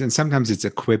mention, right? And sometimes it's a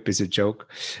quip, it's a joke.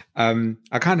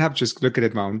 I can't help just look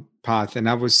at my own path. And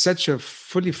I was such a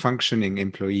fully functioning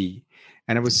employee,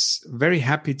 and I was very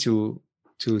happy to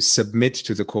submit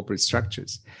to the corporate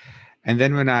structures. And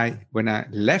then when I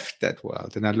left that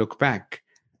world and I look back,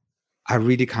 I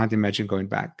really can't imagine going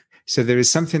back. So there is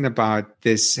something about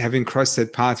this, having crossed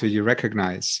that path where you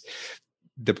recognize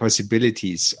the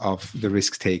possibilities of the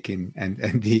risk taking and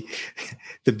the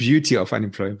beauty of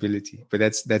unemployability. But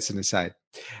that's an aside.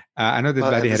 I know that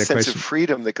Vladi had a sense question. Of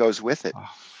freedom that goes with it.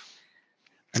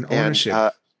 And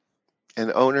ownership.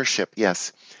 And ownership,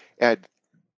 yes.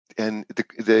 And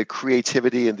the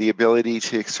creativity and the ability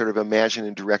to sort of imagine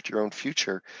and direct your own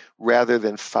future rather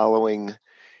than following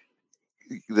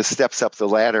the steps up the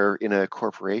ladder in a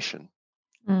corporation.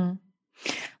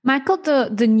 Michael,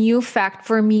 the new fact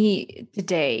for me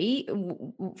today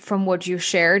from what you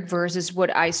shared versus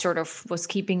what I sort of was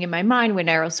keeping in my mind when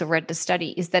I also read the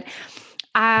study is that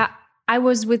I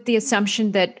was with the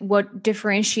assumption that what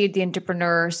differentiates the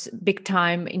entrepreneurs big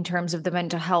time in terms of the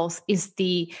mental health is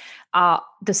the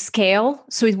scale.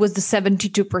 So it was the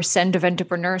 72% of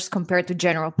entrepreneurs compared to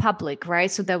general public, right?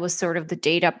 So that was sort of the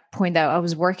data point that I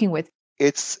was working with.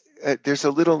 It's there's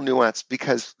a little nuance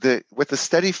because what the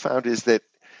study found is that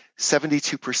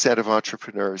 72% of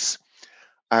entrepreneurs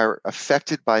are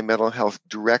affected by mental health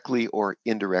directly or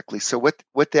indirectly. So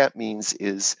what that means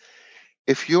is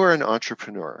if you're an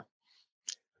entrepreneur,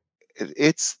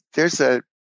 there's a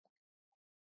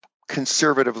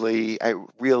conservative,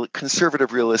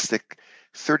 realistic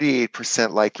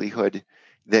 38% likelihood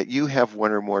that you have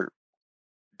one or more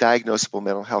diagnosable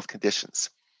mental health conditions.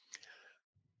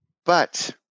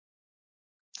 But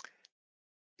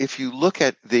if you look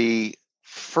at the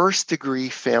first degree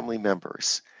family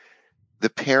members, the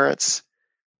parents,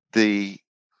 the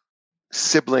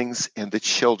siblings, and the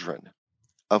children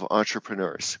of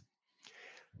entrepreneurs,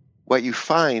 what you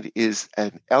find is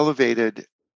an elevated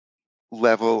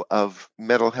level of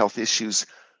mental health issues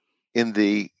in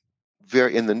the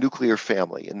nuclear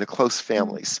family, in the close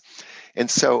families. And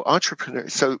so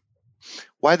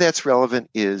why that's relevant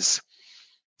is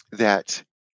that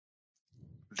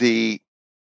the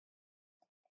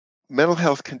mental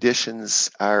health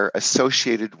conditions are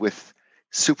associated with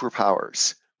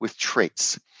superpowers, with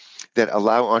traits that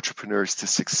allow entrepreneurs to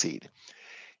succeed.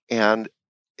 And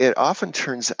it often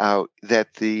turns out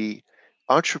that the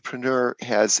entrepreneur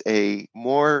has a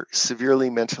more severely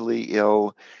mentally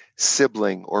ill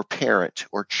sibling or parent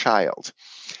or child,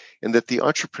 and that the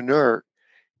entrepreneur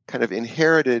kind of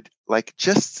inherited like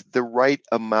just the right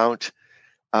amount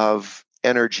of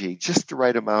energy, just the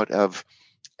right amount of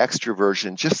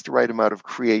extroversion, just the right amount of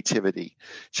creativity,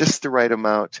 just the right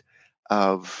amount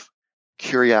of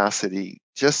curiosity,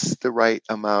 just the right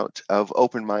amount of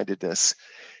open-mindedness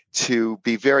to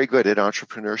be very good at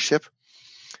entrepreneurship,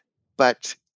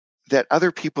 but that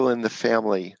other people in the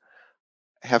family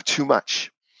have too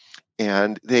much,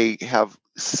 and they have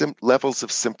levels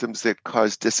of symptoms that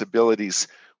cause disabilities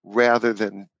rather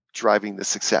than driving the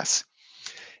success.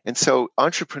 And so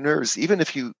entrepreneurs, even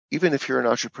if you're an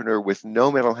entrepreneur with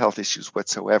no mental health issues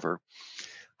whatsoever,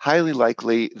 highly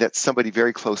likely that somebody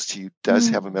very close to you does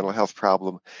have a mental health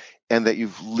problem, and that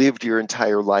you've lived your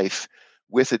entire life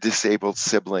with a disabled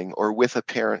sibling, or with a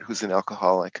parent who's an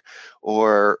alcoholic,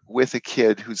 or with a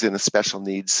kid who's in a special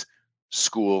needs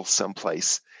school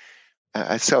someplace.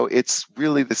 So it's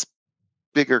really this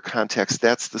bigger context.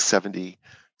 That's the 72%.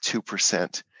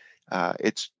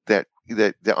 It's that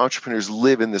the entrepreneurs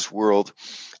live in this world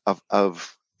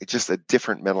of just a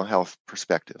different mental health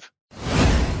perspective.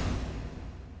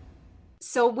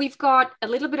 So we've got a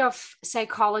little bit of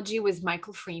psychology with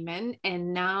Michael Freeman,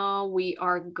 and now we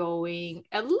are going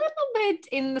a little bit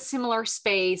in the similar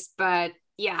space, but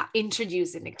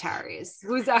introducing Nectarius.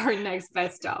 Who's our next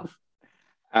best of?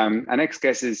 Our next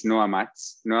guest is Noah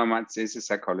Matz. Noah Matz is a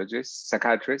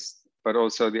psychiatrist, but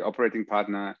also the operating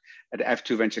partner at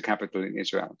F2 Venture Capital in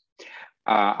Israel.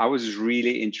 I was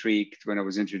really intrigued when I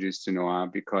was introduced to Noah,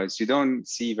 because you don't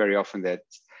see very often that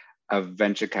a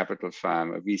venture capital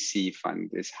firm, a VC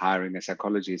fund, is hiring a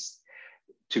psychologist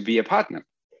to be a partner.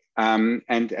 And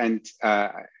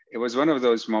it was one of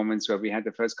those moments where we had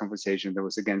the first conversation. There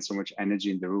was, again, so much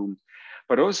energy in the room,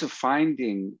 but also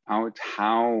finding out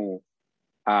how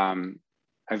a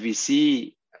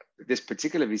VC, this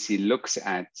particular VC, looks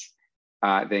at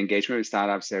the engagement with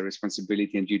startups, their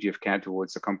responsibility and duty of care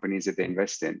towards the companies that they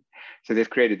invest in. So they've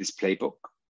created this playbook,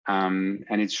 and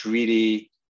it's really,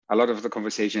 a lot of the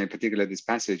conversation, in particular this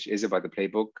passage, is about the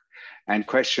playbook and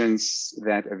questions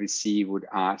that a VC would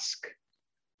ask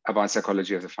about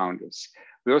psychology of the founders.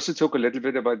 We also talk a little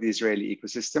bit about the Israeli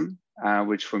ecosystem,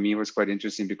 which for me was quite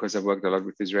interesting because I've worked a lot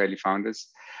with Israeli founders.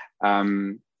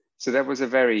 So that was a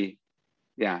very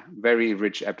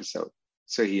rich episode.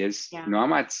 So here's Noah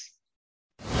Matz.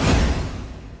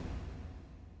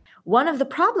 One of the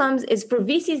problems is for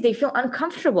VCs, they feel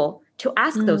uncomfortable to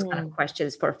ask those kind of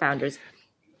questions for founders.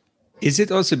 Is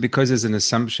it also because there's an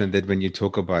assumption that when you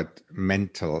talk about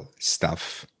mental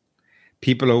stuff,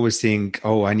 people always think,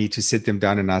 oh, I need to sit them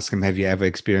down and ask them, have you ever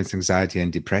experienced anxiety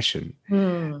and depression?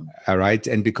 All right.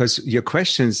 And because your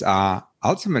questions are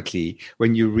ultimately,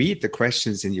 when you read the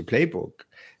questions in your playbook,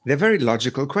 they're very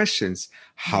logical questions.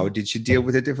 How did you deal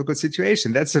with a difficult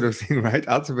situation? That sort of thing, right?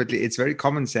 Ultimately, it's very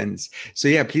common sense. So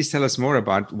yeah, please tell us more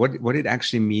about what it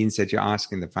actually means that you're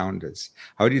asking the founders.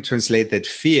 How do you translate that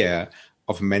fear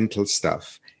of mental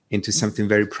stuff into something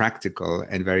very practical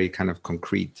and very kind of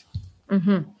concrete?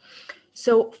 Mm-hmm.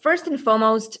 So first and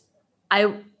foremost,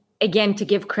 again, to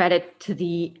give credit to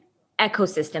the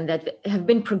ecosystem that have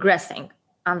been progressing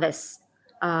on this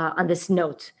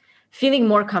note, feeling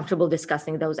more comfortable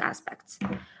discussing those aspects.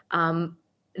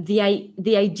 The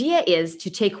idea is to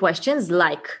take questions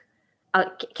like,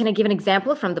 can I give an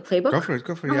example from the playbook? Go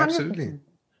for it. Yeah, absolutely.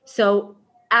 So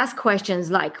ask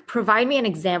questions like, provide me an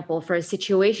example for a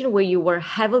situation where you were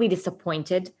heavily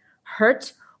disappointed,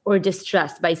 hurt, or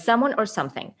distressed by someone or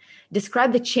something.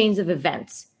 Describe the chains of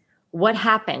events. What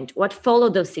happened? What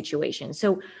followed those situations?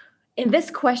 So in this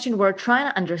question, we're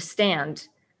trying to understand,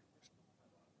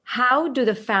 how do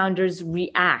the founders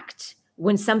react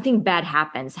when something bad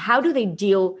happens? How do they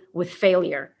deal with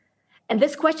failure? And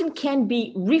this question can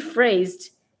be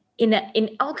rephrased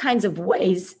in all kinds of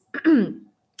ways,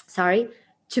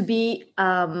 to be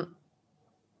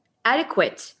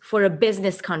adequate for a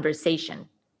business conversation.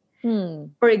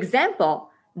 For example,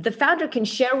 the founder can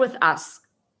share with us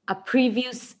a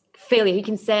previous failure. He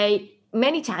can say,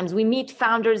 many times we meet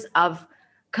founders of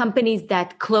companies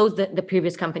that closed the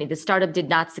previous company. The startup did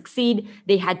not succeed.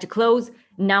 They had to close.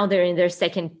 Now they're in their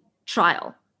second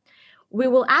trial. We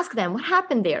will ask them, what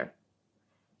happened there?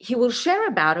 He will share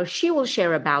about, or she will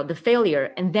share about the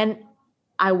failure. And then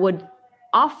I would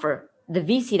offer the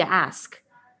VC to ask,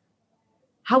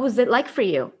 how was it like for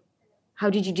you? How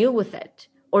did you deal with it?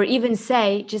 Or even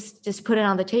say, just put it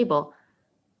on the table.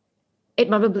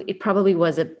 It probably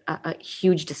was a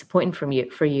huge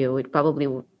disappointment for you. It probably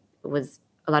was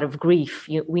a lot of grief.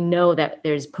 We know that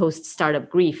there's post-startup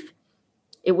grief.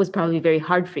 It was probably very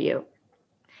hard for you.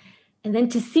 And then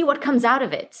to see what comes out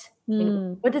of it.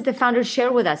 What does the founder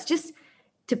share with us? Just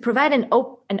to provide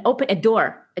a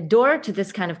door to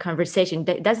this kind of conversation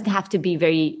that doesn't have to be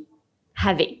very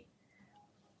heavy.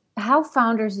 How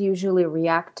founders usually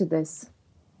react to this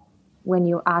when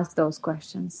you ask those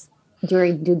questions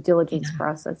during due diligence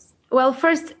process? Well,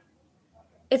 first,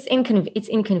 it's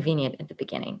inconvenient at the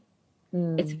beginning.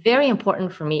 It's very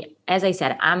important for me. As I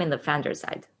said, I'm in the founder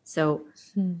side. So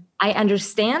I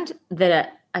understand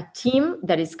that a team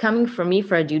that is coming for me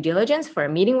for a due diligence, for a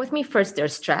meeting with me, first, they're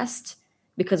stressed,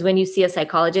 because when you see a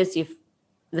psychologist,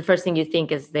 the first thing you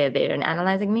think is they're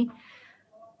analyzing me.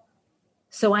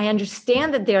 So I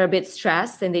understand that they're a bit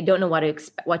stressed and they don't know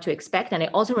what to expect. And I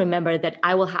also remember that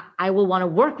I will want to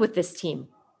work with this team.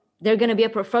 They're going to be a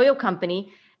portfolio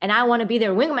company, and I want to be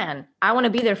their wingman. I want to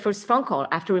be their first phone call.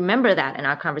 I have to remember that in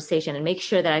our conversation and make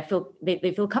sure that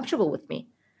they feel comfortable with me.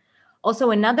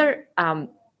 Also, another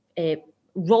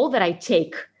role that I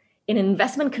take in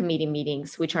investment committee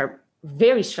meetings, which are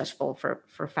very stressful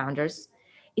for founders,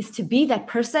 is to be that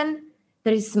person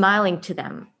that is smiling to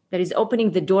them, that is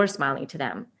opening the door smiling to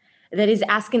them, that is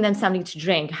asking them something to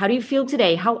drink. How do you feel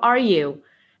today? How are you?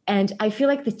 And I feel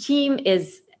like the team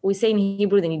is, we say in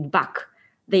Hebrew, they need bak.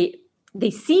 They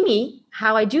see me,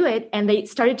 how I do it, and they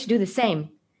started to do the same.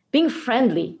 Being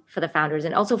friendly for the founders,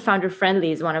 and also founder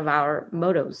friendly is one of our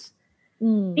mottos.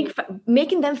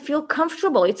 Making them feel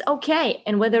comfortable. It's okay.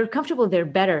 And when they're comfortable, they're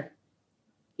better.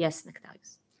 Yes,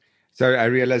 Nicodemus. So I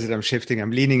realize that I'm shifting, I'm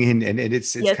leaning in, and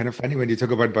it's yes. Kind of funny when you talk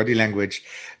about body language,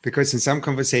 because in some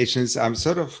conversations, I'm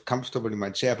sort of comfortable in my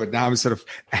chair, but now I'm sort of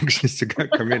anxious to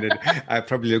come in, and I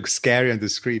probably look scary on the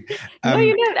screen. No,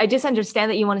 you don't. I just understand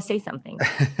that you want to say something.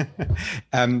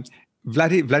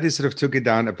 Vladi sort of took it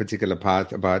down a particular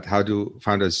path about how do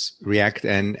founders react.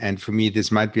 And for me,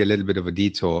 this might be a little bit of a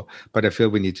detour, but I feel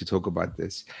we need to talk about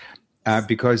this.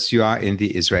 Because you are in the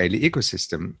Israeli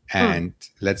ecosystem, and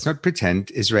let's not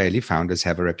pretend Israeli founders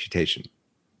have a reputation,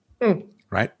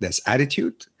 right? There's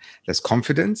attitude, there's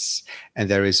confidence, and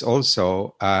there is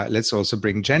also, let's also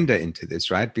bring gender into this,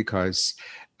 right? Because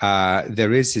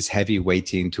there is this heavy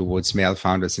weighting towards male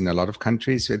founders in a lot of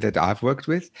countries that I've worked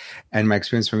with. And my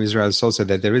experience from Israel is also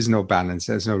that there is no balance.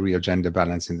 There's no real gender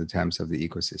balance in the terms of the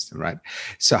ecosystem, right?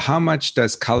 So how much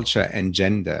does culture and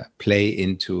gender play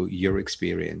into your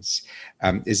experience?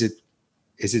 Is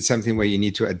it something where you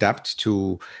need to adapt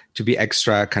to be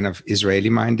extra kind of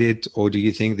Israeli minded, or do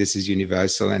you think this is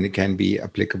universal and it can be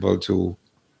applicable to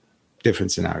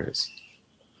different scenarios?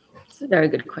 That's a very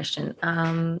good question.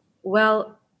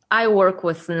 Well, I work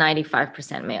with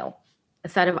 95% male.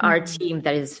 Aside of our team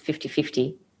that is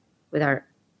 50-50 with our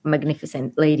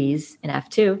magnificent ladies in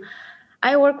F2,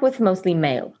 I work with mostly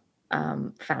male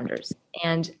founders.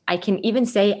 And I can even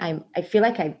say I feel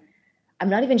like I'm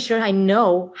not even sure I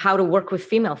know how to work with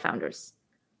female founders.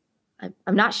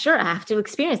 I'm not sure. I have to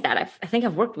experience that. I think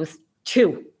I've worked with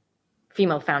 2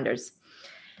 female founders,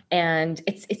 and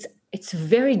it's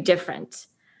very different.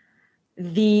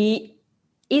 The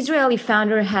Israeli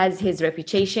founder has his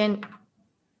reputation,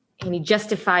 and he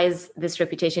justifies this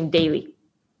reputation daily.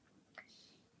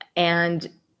 And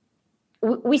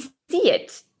we see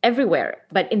it everywhere.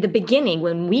 But in the beginning,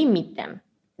 when we meet them,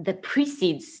 the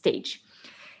pre-seed stage,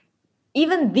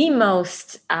 even the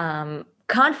most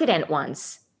confident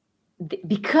ones,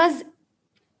 because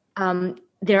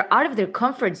they're out of their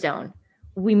comfort zone,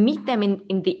 we meet them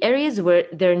in the areas where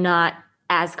they're not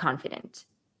as confident.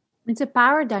 It's a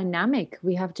power dynamic.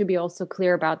 We have to be also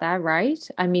clear about that, right?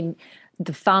 I mean,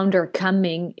 the founder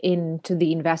coming into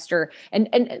the investor, and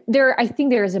I think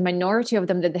there is a minority of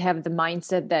them that they have the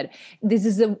mindset that this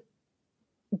is a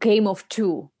game of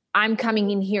 2. I'm coming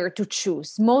in here to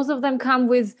choose. Most of them come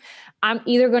with, I'm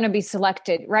either going to be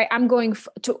selected, right? I'm going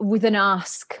with an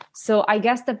ask. So I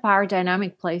guess the power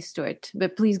dynamic plays to it,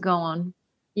 but please go on.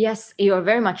 Yes, you are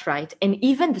very much right. And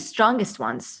even the strongest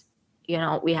ones,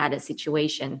 we had a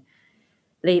situation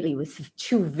lately with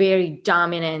 2 very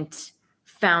dominant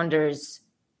founders,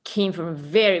 came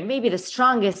from maybe the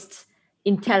strongest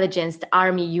intelligence, the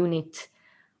army unit,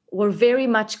 were very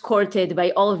much courted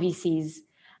by all VCs.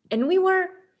 And we were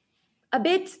a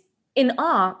bit in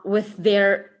awe with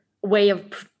their way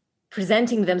of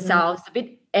presenting themselves, a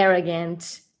bit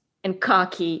arrogant and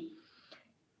cocky.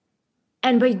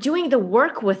 And by doing the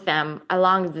work with them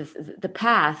along the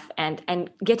path and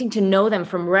getting to know them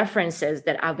from references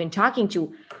that I've been talking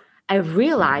to, I've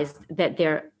realized that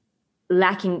they're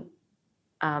lacking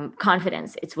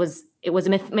confidence. It was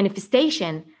a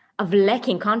manifestation of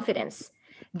lacking confidence.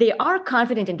 They are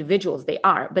confident individuals, they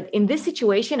are. But in this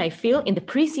situation, I feel in the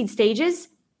pre-seed stages,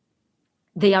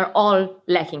 they are all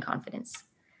lacking confidence.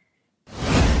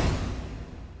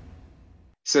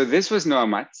 So this was Noah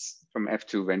Matz from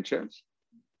F2 Ventures.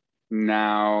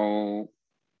 Now,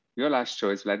 your last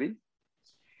choice, Vladi.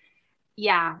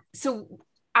 Yeah. So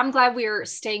I'm glad we're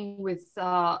staying with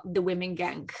the Women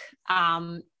Gang.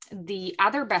 The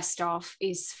other best of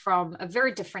is from a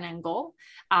very different angle.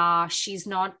 She's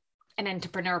not an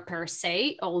entrepreneur per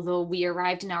se, although we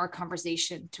arrived in our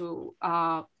conversation to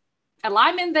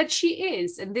alignment that she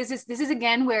is. And this is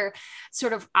again where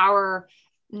sort of our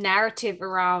narrative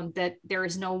around that there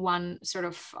is no one sort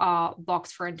of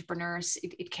box for entrepreneurs,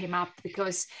 it came up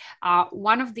because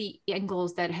one of the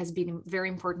angles that has been very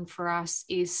important for us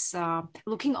is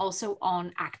looking also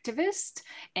on activists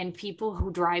and people who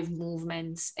drive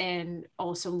movements and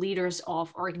also leaders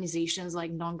of organizations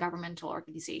like non-governmental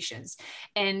organizations.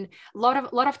 And a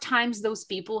lot of times those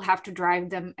people have to drive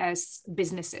them as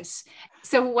businesses.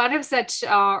 So one of such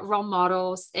role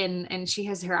models, and she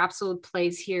has her absolute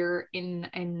place here in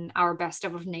our best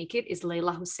of Naked, is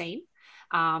Leila Hussein.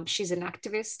 She's an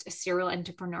activist, a serial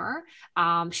entrepreneur.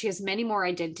 She has many more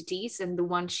identities, and the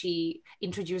one she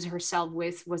introduced herself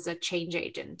with was a change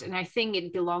agent. And I think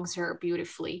it belongs to her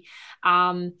beautifully.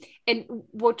 And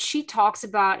what she talks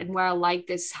about, and where I like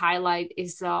this highlight,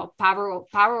 is the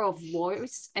power of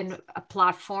voice and a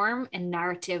platform and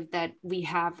narrative that we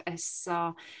have as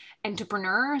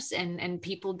entrepreneurs and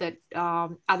people that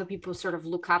other people sort of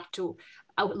look up to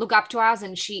us.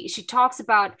 And she talks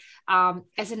about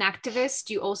as an activist,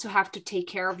 you also have to take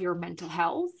care of your mental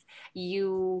health.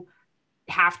 You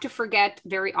have to forget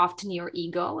very often your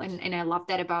ego, and I love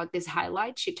that about this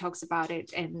highlight. She talks about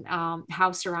it and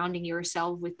how surrounding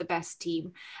yourself with the best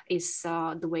team is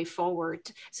the way forward.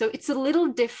 So it's a little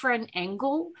different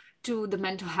angle to the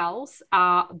mental health,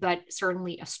 but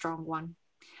certainly a strong one.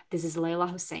 This is Leila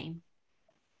Hussein.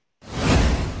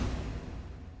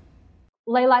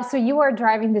 Leila, so you are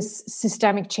driving this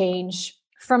systemic change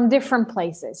from different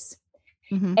places.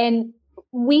 Mm-hmm. And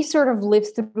we sort of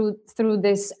lived through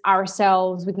this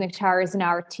ourselves with Nectaris and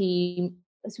our team.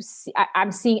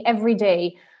 I'm seeing every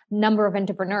day number of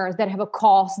entrepreneurs that have a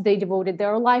cause they devoted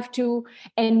their life to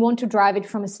and want to drive it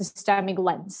from a systemic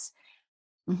lens.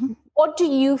 Mm-hmm. What do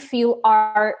you feel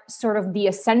are sort of the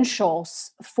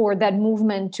essentials for that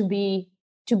movement to be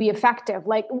effective?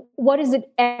 Like, what is it,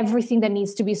 everything that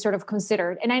needs to be sort of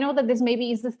considered? And I know that this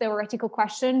maybe is the theoretical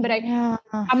question, but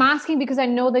I'm asking because I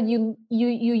know that you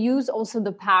use also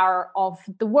the power of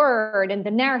the word and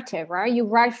the narrative, right? You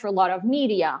write for a lot of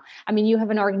media. I mean, you have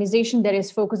an organization that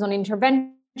is focused on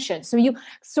intervention. So you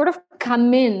sort of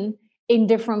come in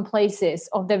different places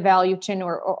of the value chain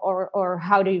or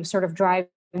how do you sort of drive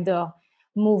the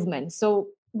movement? So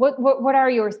what are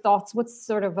your thoughts? What's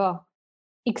sort of the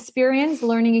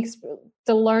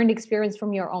learned experience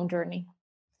from your own journey?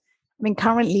 mean,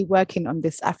 currently working on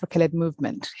this Africa-led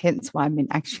movement, hence why I'm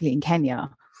actually in Kenya.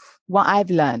 What I've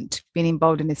learned being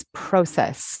involved in this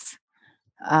process,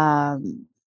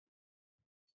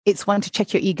 it's one to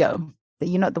check your ego, that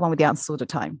you're not the one with the answers all the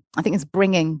time. I think it's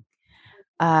bringing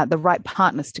the right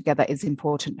partners together is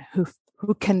important,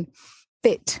 who can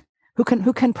fit, who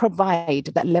can provide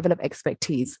that level of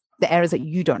expertise, the areas that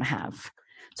you don't have.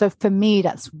 So for me,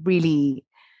 that's really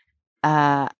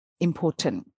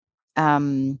important.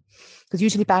 Because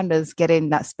usually founders get in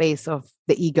that space of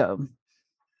the ego,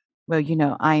 where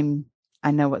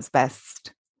I know what's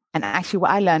best. And actually,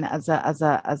 what I learned as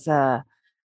a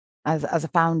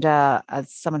founder,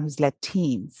 as someone who's led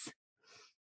teams,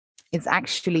 is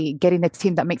actually getting a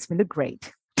team that makes me look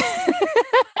great.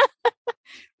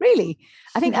 Really,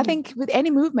 I think with any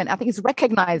movement, I think it's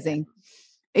recognizing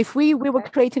if we were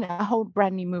creating a whole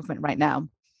brand new movement right now.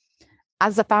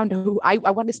 As a founder, who I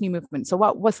want this new movement. So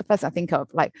what's the first I think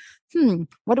of? Like,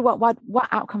 what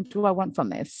outcome do I want from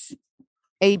this?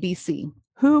 A, B, C.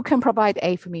 Who can provide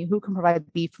A for me? Who can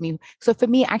provide B for me? So for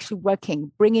me, actually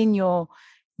bringing your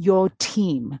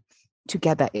team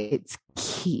together, it's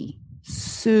key,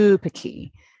 super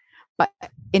key. But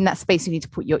in that space, you need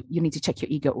to check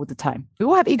your ego all the time. We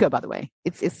all have ego, by the way.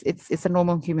 It's a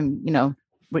normal human,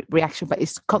 reaction, but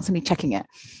it's constantly checking it.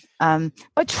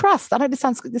 But trust, I know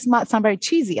this might sound very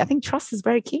cheesy. I think trust is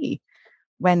very key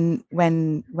when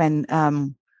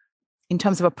in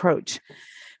terms of approach,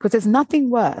 because there's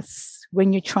nothing worse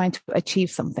when you're trying to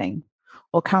achieve something.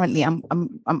 Or currently,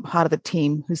 I'm part of the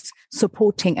team who's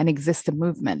supporting an existing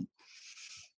movement.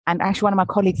 And actually, one of my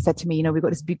colleagues said to me, we've got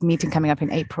this big meeting coming up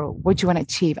in April. What do you want to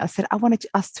achieve? I said, I wanted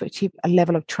us to achieve a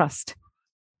level of trust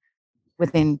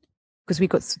within,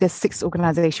 because there's 6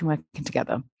 organizations working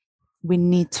together. We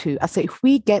need to, I say, if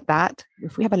we get that,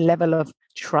 if we have a level of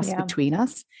trust between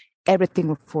us, everything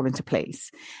will fall into place.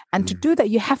 And to do that,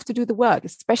 you have to do the work,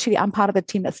 especially I'm part of the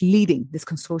team that's leading this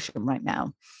consortium right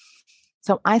now.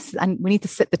 So and we need to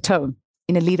set the tone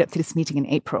in a lead up to this meeting in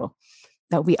April,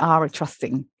 that we are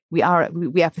we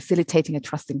are facilitating a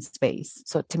trusting space.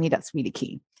 So to me, that's really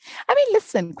key. I mean,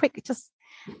 listen,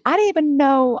 I didn't even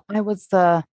know I was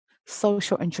the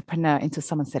social entrepreneur until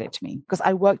someone said it to me, because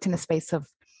I worked in a space of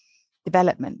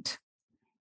development.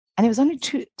 And it was only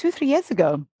 2-3 years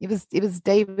ago. It was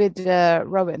David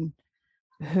Rowan,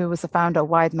 who was the founder of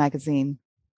Wired magazine,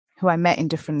 who I met in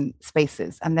different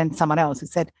spaces. And then someone else who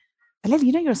said,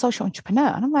 Lily, you're a social entrepreneur.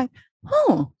 And I'm like,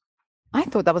 oh, I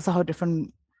thought that was a whole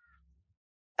different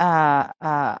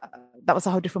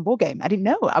ball game. I didn't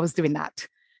know I was doing that.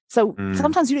 So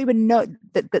sometimes you don't even know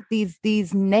that these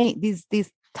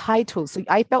titles. So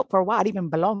I felt for a while I didn't even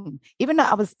belong, even though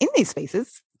I was in these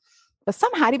spaces, but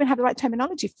somehow I didn't even have the right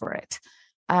terminology for it,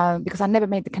 because I never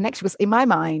made the connection. Because in my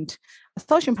mind, a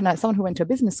social entrepreneur is someone who went to a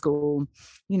business school,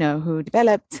 who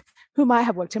developed, who might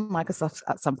have worked in Microsoft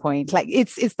at some point. Like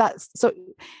it's that. So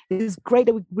it's great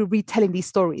that we're retelling these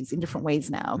stories in different ways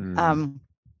now.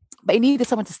 But it needed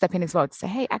someone to step in as well to say,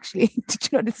 hey, actually,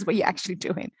 did you know this is what you're actually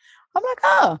doing? I'm like,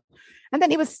 oh. And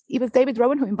then it was David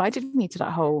Rowan who invited me to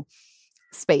that whole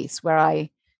space where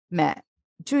I met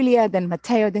Julia, then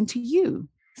Matteo, then to you.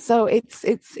 So it's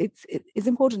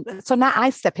important. So now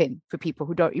I step in for people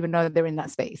who don't even know that they're in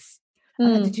that space.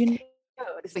 Like, did you know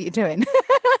this is what you're doing?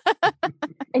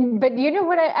 But you know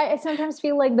what? I sometimes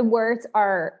feel like the words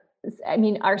are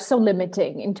so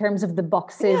limiting in terms of the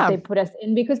boxes they put us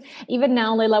in. Because even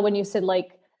now, Leila, when you said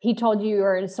like, he told you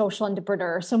you're a social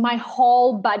entrepreneur. So my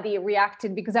whole body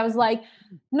reacted, because I was like,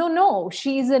 no,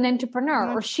 she's an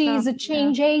entrepreneur, or she's a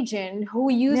change agent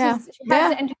who uses, she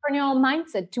has an entrepreneurial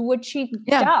mindset to what she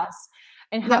does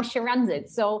and how she runs it.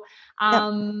 So,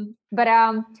 but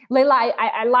Leila,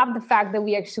 I love the fact that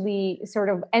we actually sort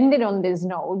of ended on this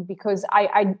note, because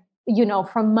I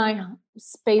from my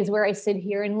space where I sit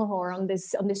here in Lahore on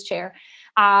this chair,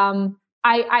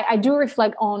 I do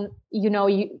reflect on,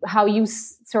 how you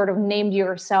sort of named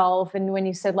yourself. And when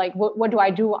you said like, what do I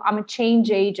do? I'm a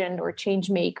change agent or change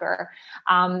maker.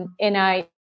 And I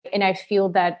feel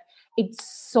that it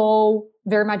so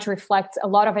very much reflects a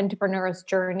lot of entrepreneurs'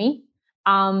 journey.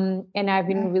 And I've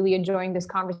been really enjoying this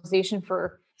conversation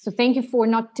so thank you for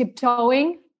not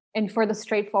tiptoeing and for the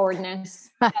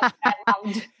straightforwardness.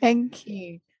 Thank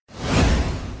you.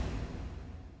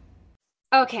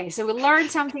 Okay, so we learned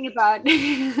something about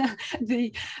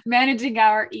the managing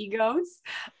our egos.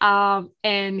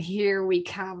 And here we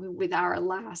come with our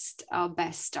last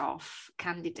best of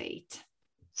candidate.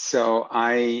 So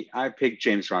I picked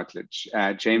James Routledge.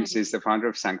 James is the founder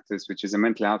of Sanctus, which is a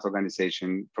mental health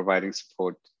organization providing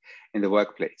support in the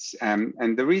workplace. And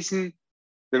the reason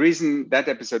that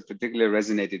episode particularly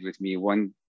resonated with me,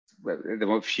 one, well, there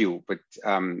were few, but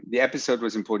the episode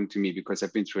was important to me because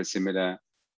I've been through a similar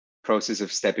process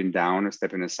of stepping down or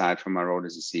stepping aside from my role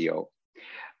as a CEO.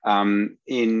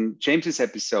 In James's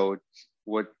episode,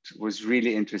 what was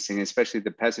really interesting, especially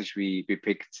the passage we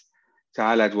picked to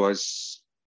highlight, was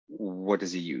what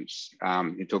does he use?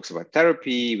 He talks about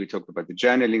therapy. We talked about the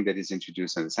journaling that is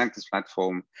introduced on the Sanctus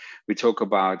platform. We talk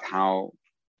about how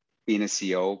being a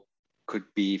CEO could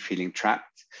be feeling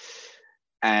trapped.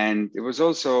 And it was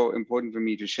also important for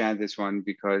me to share this one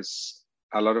because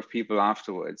a lot of people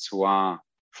afterwards who are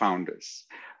founders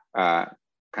kind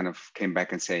of came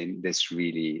back and saying, this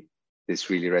really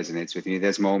resonates with me.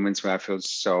 There's moments where I feel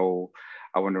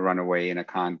I want to run away and I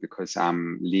can't because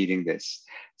I'm leading this.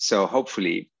 So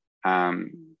hopefully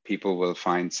people will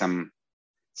find some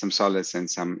solace and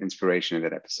some inspiration in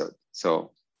that episode.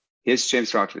 So here's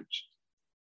James Routledge.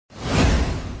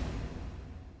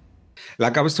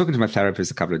 Like I was talking to my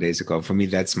therapist a couple of days ago. For me,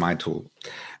 that's my tool,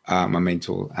 my main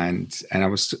tool. And I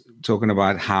was talking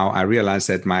about how I realized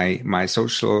that my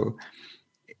social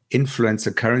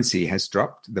influencer currency has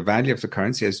dropped. The value of the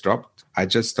currency has dropped. I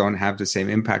just don't have the same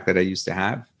impact that I used to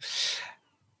have.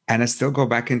 And I still go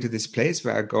back into this place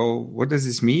where I go, what does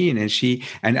this mean? And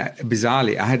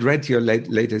bizarrely, I had read your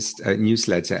latest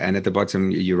newsletter, and at the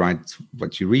bottom you write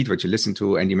what you read, what you listen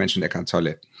to, and you mentioned Eckhart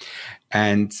Tolle.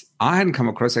 And I hadn't come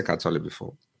across Eckhart Tolle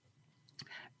before.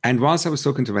 And whilst I was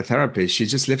talking to my therapist, she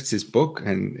just lifts this book,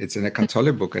 and it's an Eckhart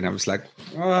Tolle book, and I was like,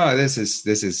 oh, this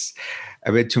is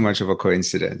a bit too much of a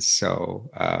coincidence. So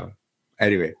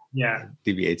anyway, yeah,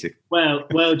 deviating. Well,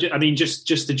 I mean, just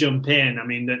to jump in, I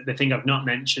mean, the thing I've not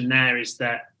mentioned there is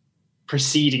that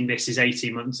preceding this is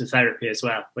 18 months of therapy as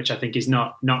well, which I think is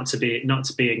not to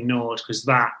be ignored, because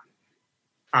that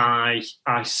I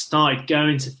started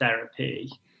going to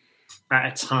therapy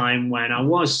at a time when I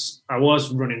was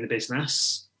running the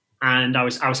business, and I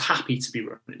was happy to be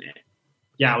running it.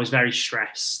 Yeah, I was very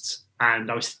stressed, and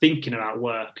I was thinking about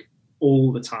work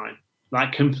all the time,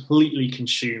 like completely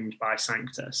consumed by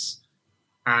Sanctus.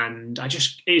 And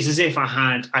it's as if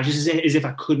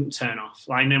I couldn't turn off.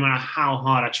 Like no matter how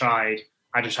hard I tried,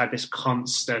 I just had this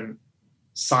constant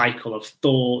cycle of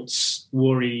thoughts,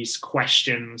 worries,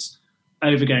 questions,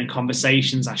 overgoing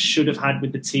conversations I should have had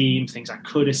with the team, things I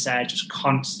could have said, just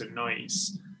constant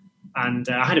noise. And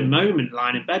I had a moment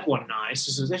lying in bed one night.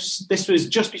 This was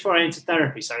just before I entered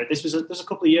therapy, so this was a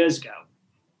couple of years ago.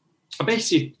 I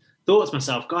basically thought to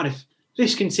myself, God, if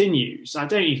this continues, I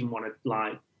don't even want to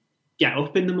like get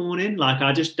up in the morning. Like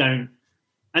I just don't.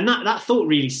 And that thought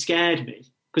really scared me,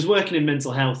 because working in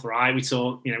mental health, right? We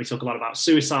talk a lot about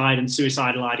suicide and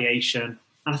suicidal ideation.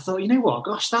 And I thought, you know what,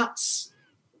 gosh, that's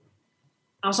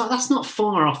not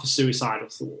far off a suicidal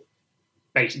thought,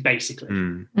 basically.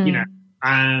 You know,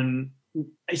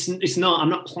 it's not. I'm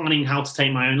not planning how to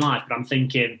take my own life, but I'm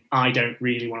thinking I don't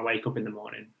really want to wake up in the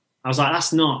morning. I was like,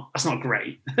 that's not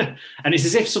great. And it's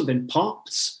as if something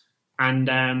popped.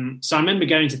 And so I remember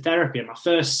going to therapy, and my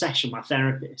first session, my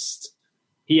therapist,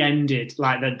 he ended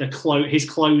like his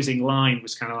closing line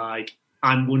was kind of like,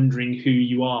 I'm wondering who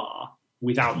you are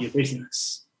without your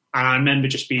business. And I remember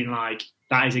just being like,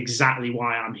 that is exactly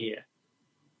why I'm here.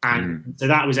 And so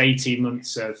that was 18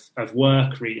 months of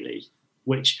work, really,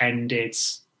 which ended,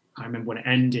 I remember when it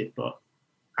ended, but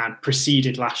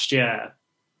proceeded last year.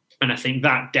 And I think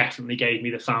that definitely gave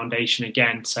me the foundation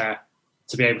again to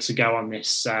be able to go on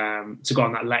this, to go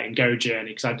on that letting go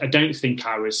journey. Because I don't think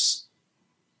I was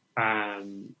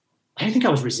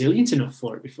resilient enough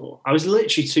for it before. I was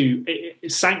literally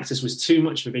Sanctus was too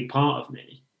much of a big part of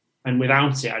me. And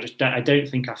without it, I don't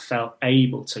think I felt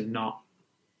able to not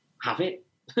have it,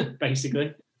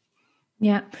 basically.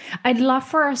 Yeah. I'd love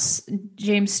for us,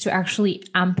 James, to actually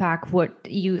unpack what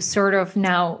you sort of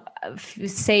now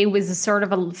say with a sort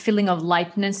of a feeling of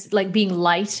lightness, like being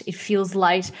light. It feels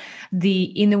light, the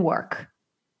inner work.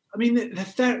 I mean, the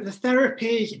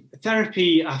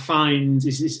therapy I find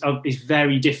is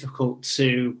very difficult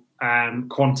to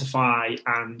quantify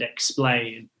and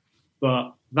explain,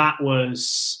 but that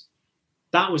was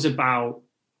about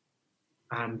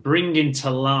bringing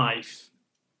to life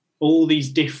all these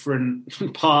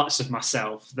different parts of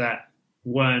myself that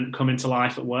weren't coming to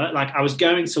life at work. Like I was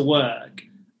going to work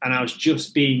and I was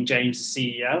just being James,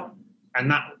 the CEO,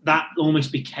 and that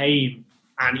almost became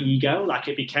an ego.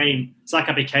 It's like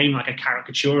I became like a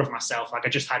caricature of myself. Like I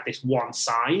just had this one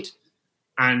side,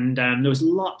 and there was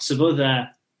lots of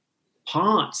other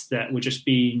parts that were just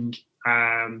being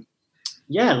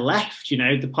left. You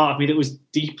know, the part of me that was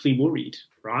deeply worried,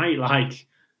 right? Like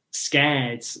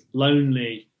scared,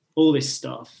 lonely, all this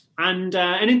stuff. And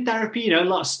in therapy, you know, a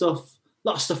lot of stuff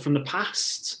from the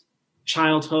past,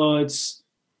 childhoods,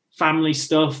 family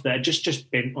stuff that had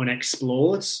just been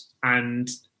unexplored and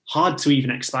hard to even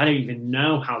explain. I don't even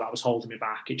know how that was holding me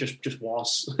back. It just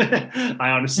was. I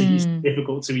honestly, it's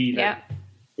difficult to even,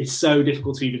 it's so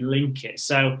difficult to even link it.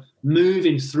 So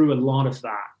moving through a lot of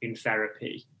that in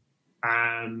therapy.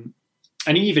 And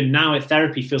even now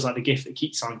therapy feels like the gift that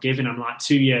keeps on giving. I'm like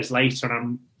 2 years later and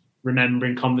I'm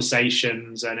remembering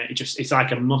conversations, and it's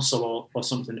like a muscle or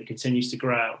something that continues to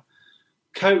grow.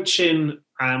 Coaching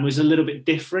was a little bit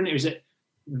different. It was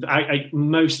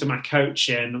most of my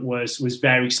coaching was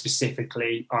very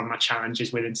specifically on my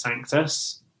challenges within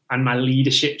Sanctus and my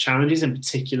leadership challenges in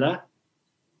particular,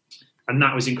 and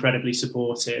that was incredibly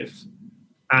supportive.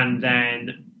 And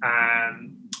then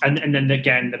and then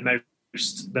again, the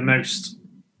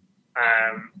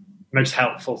most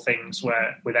helpful things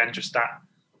were then just that.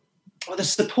 Well, the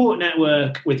support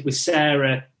network with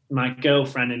Sarah, my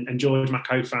girlfriend, and George, my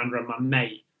co-founder, and my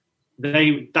mate,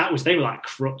 they were like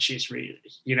crutches, really.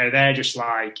 You know, they're just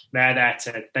like,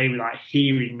 they were like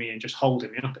hearing me and just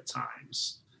holding me up at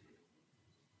times.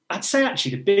 I'd say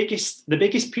actually the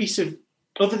biggest piece of,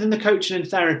 other than the coaching and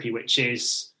therapy, which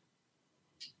is,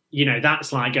 you know,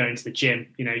 that's like going to the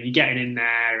gym. You know, you're getting in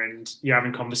there and you're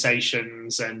having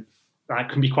conversations, and that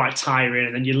can be quite tiring.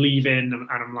 And then you're leaving, and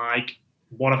I'm like,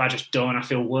 what have I just done? I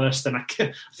feel worse than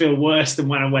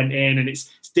when I went in, and it's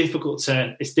difficult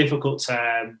to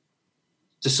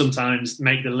sometimes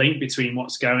make the link between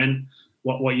what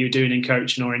you're doing in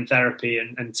coaching or in therapy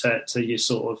and to your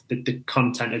sort of the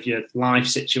content of your life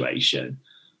situation.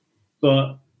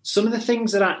 But some of the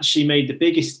things that actually made the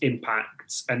biggest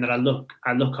impact and that I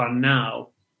look on now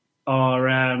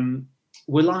are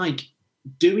were like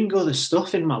doing other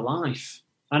stuff in my life.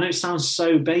 I know it sounds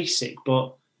so basic,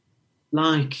 but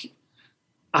like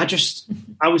I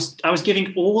was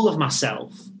giving all of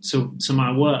myself to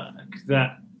my work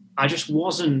that I just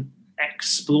wasn't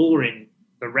exploring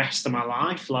the rest of my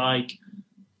life, like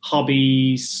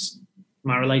hobbies,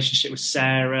 my relationship with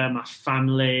Sarah, my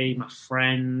family, my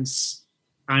friends.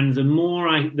 And the more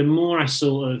I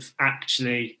sort of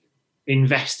actually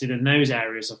invested in those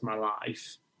areas of my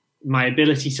life, my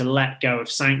ability to let go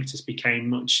of Sanctus became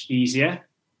much easier.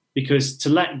 Because to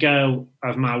let go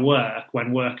of my work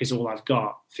when work is all I've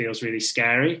got feels really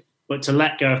scary. But to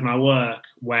let go of my work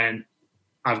when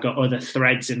I've got other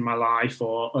threads in my life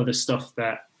or other stuff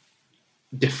that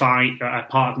are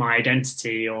part of my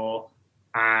identity or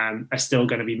are still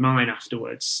going to be mine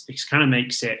afterwards, it kind of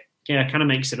makes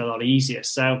it a lot easier.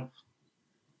 So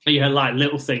like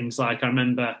little things, like I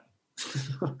remember,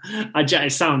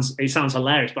 it sounds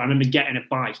hilarious, but I remember getting a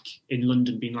bike in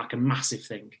London being like a massive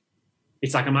thing.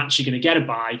 It's like, I'm actually going to get a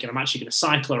bike and I'm actually going to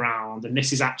cycle around, and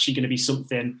this is actually going to be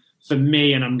something for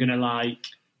me, and I'm going to like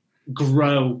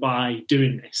grow by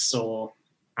doing this. Or,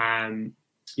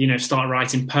 start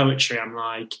writing poetry. I'm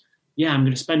like, yeah, I'm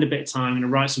going to spend a bit of time, I'm going to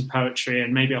write some poetry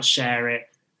and maybe I'll share it.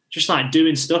 Just like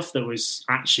doing stuff that was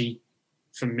actually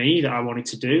for me that I wanted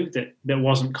to do, that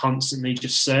wasn't constantly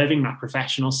just serving my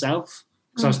professional self.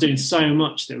 Because I was doing so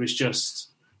much that was just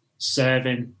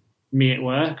serving me at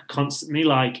work constantly,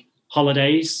 like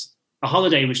holidays. A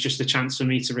holiday was just a chance for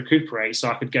me to recuperate so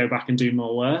I could go back and do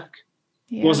more work.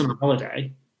 Yeah. It wasn't a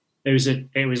holiday. It was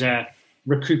a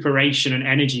recuperation and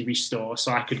energy restore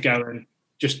so I could go and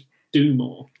just do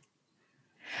more.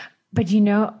 But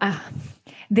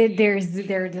there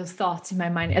are those thoughts in my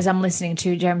mind as I'm listening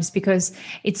to James, because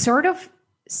it sort of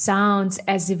sounds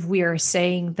as if we are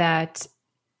saying that,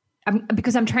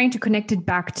 because I'm trying to connect it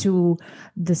back to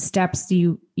the steps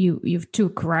you've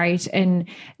took, right? And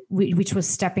which was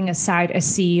stepping aside as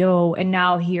CEO, and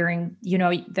now hearing,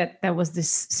 that was this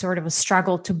sort of a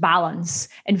struggle to balance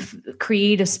and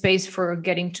create a space for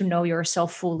getting to know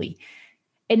yourself fully.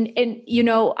 And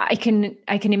I can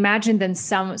imagine then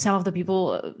some of the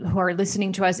people who are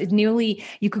listening to us,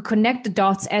 you could connect the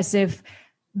dots as if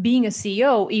being a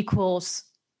CEO equals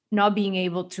not being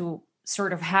able to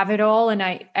sort of have it all. And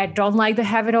I don't like the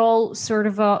have it all sort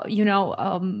of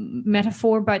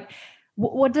metaphor, but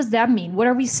what does that mean? What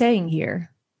are we saying here?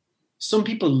 Some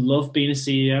people love being a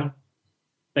CEO.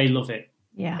 They love it.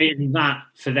 Yeah. And that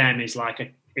for them is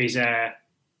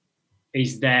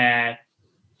is their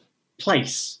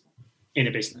place in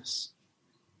a business.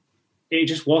 It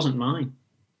just wasn't mine.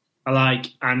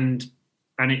 And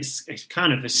it's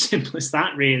kind of as simple as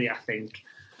that, really, I think.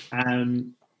 There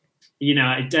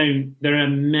are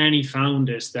many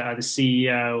founders that are the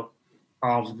CEO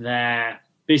of their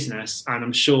business, and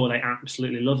I'm sure they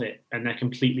absolutely love it and they're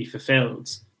completely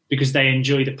fulfilled because they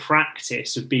enjoy the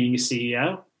practice of being a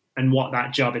CEO and what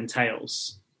that job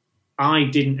entails. I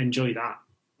didn't enjoy that.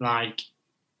 Like,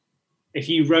 if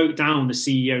you wrote down the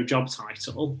CEO job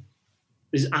title,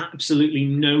 there's absolutely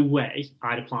no way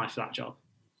I'd apply for that job.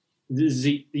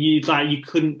 You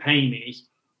couldn't pay me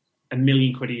 £1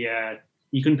 million a year.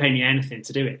 You couldn't pay me anything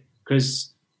to do it,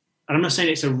 because, and I'm not saying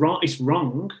it's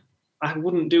wrong. I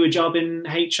wouldn't do a job in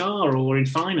HR or in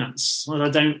finance. I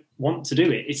don't want to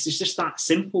do it. It's just that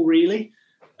simple, really.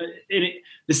 The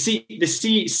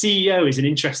CEO is an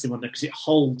interesting one, because it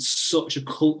holds such a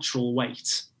cultural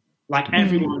weight. Like,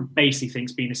 everyone basically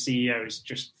thinks being a CEO is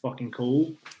just fucking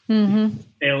cool. Mm-hmm.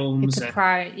 Films, it's a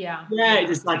pride, yeah.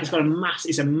 It's got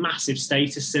a massive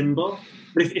status symbol.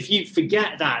 But if you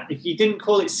forget that, if you didn't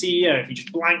call it CEO, if you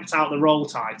just blanked out the role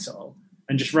title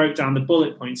and just wrote down the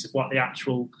bullet points of what the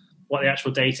actual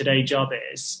day-to-day job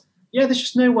is, there's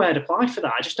just no way I'd apply for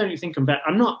that. I just don't think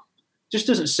just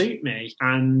doesn't suit me,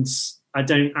 and I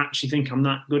don't actually think I'm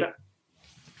that good at.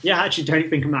 I actually don't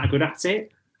think I'm that good at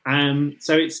it.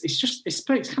 So it's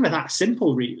kind of that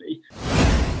simple, really.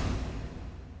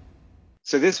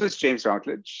 So this was James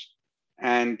Routledge,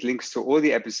 and links to all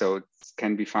the episodes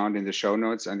can be found in the show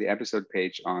notes on the episode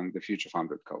page on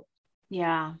thefuturefarm.co.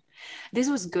 Yeah, this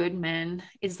was good, man.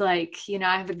 It's like,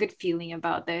 I have a good feeling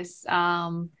about this.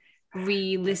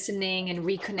 Re-listening and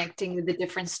reconnecting with the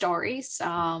different stories.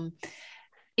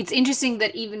 It's interesting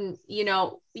that even,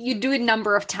 you do it a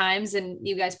number of times, and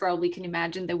you guys probably can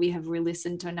imagine that we have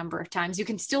re-listened to a number of times. You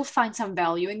can still find some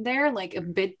value in there, like a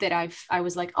bit that I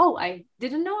was like, oh, I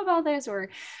didn't know about this, or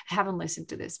I haven't listened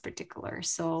to this particular.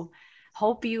 So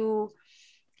hope you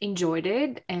enjoyed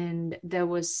it, and there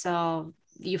was,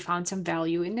 you found some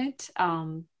value in it.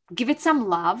 Give it some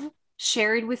love.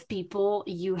 Share it with people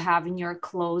you have in your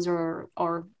close or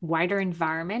wider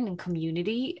environment and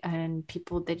community, and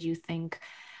people that you think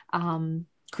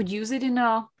could use it in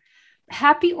a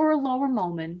happy or a lower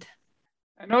moment.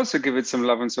 And also give it some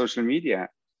love on social media.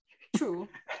 True.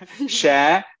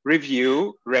 Share,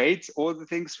 review, rate, all the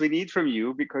things we need from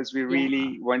you, because we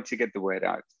really want to get the word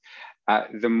out.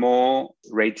 The more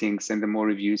ratings and the more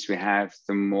reviews we have,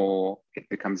 the more it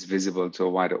becomes visible to a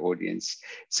wider audience.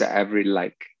 So every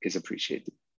like is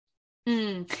appreciated.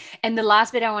 And the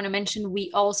last bit I want to mention,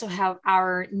 we also have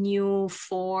our new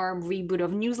form reboot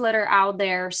of newsletter out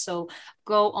there. So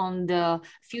go on the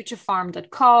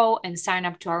futurefarm.co and sign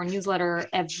up to our newsletter.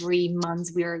 Every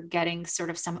month we're getting sort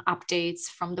of some updates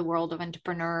from the world of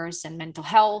entrepreneurs and mental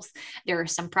health. There are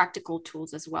some practical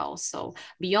tools as well. So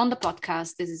beyond the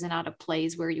podcast, this is another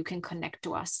place where you can connect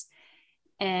to us.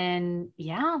 And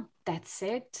that's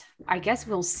it. I guess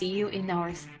we'll see you in our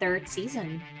 3rd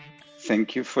season.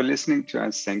 Thank you for listening to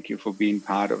us. Thank you for being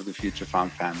part of the Future Farm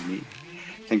family.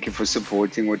 Thank you for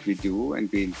supporting what we do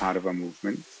and being part of our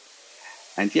movement.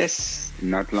 And yes,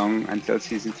 not long until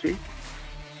season 3.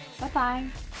 Bye-bye.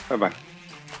 Bye-bye.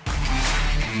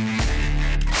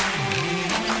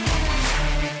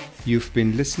 You've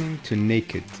been listening to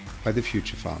Naked by The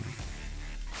Future Farm,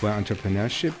 where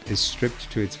entrepreneurship is stripped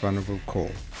to its vulnerable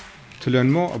core. To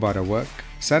learn more about our work,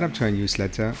 sign up to our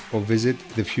newsletter or visit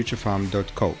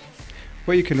thefuturefarm.co,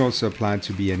 where you can also apply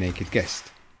to be a Naked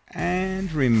guest.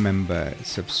 And remember,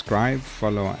 subscribe,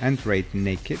 follow, and rate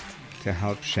Naked to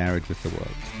help share it with the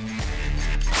world.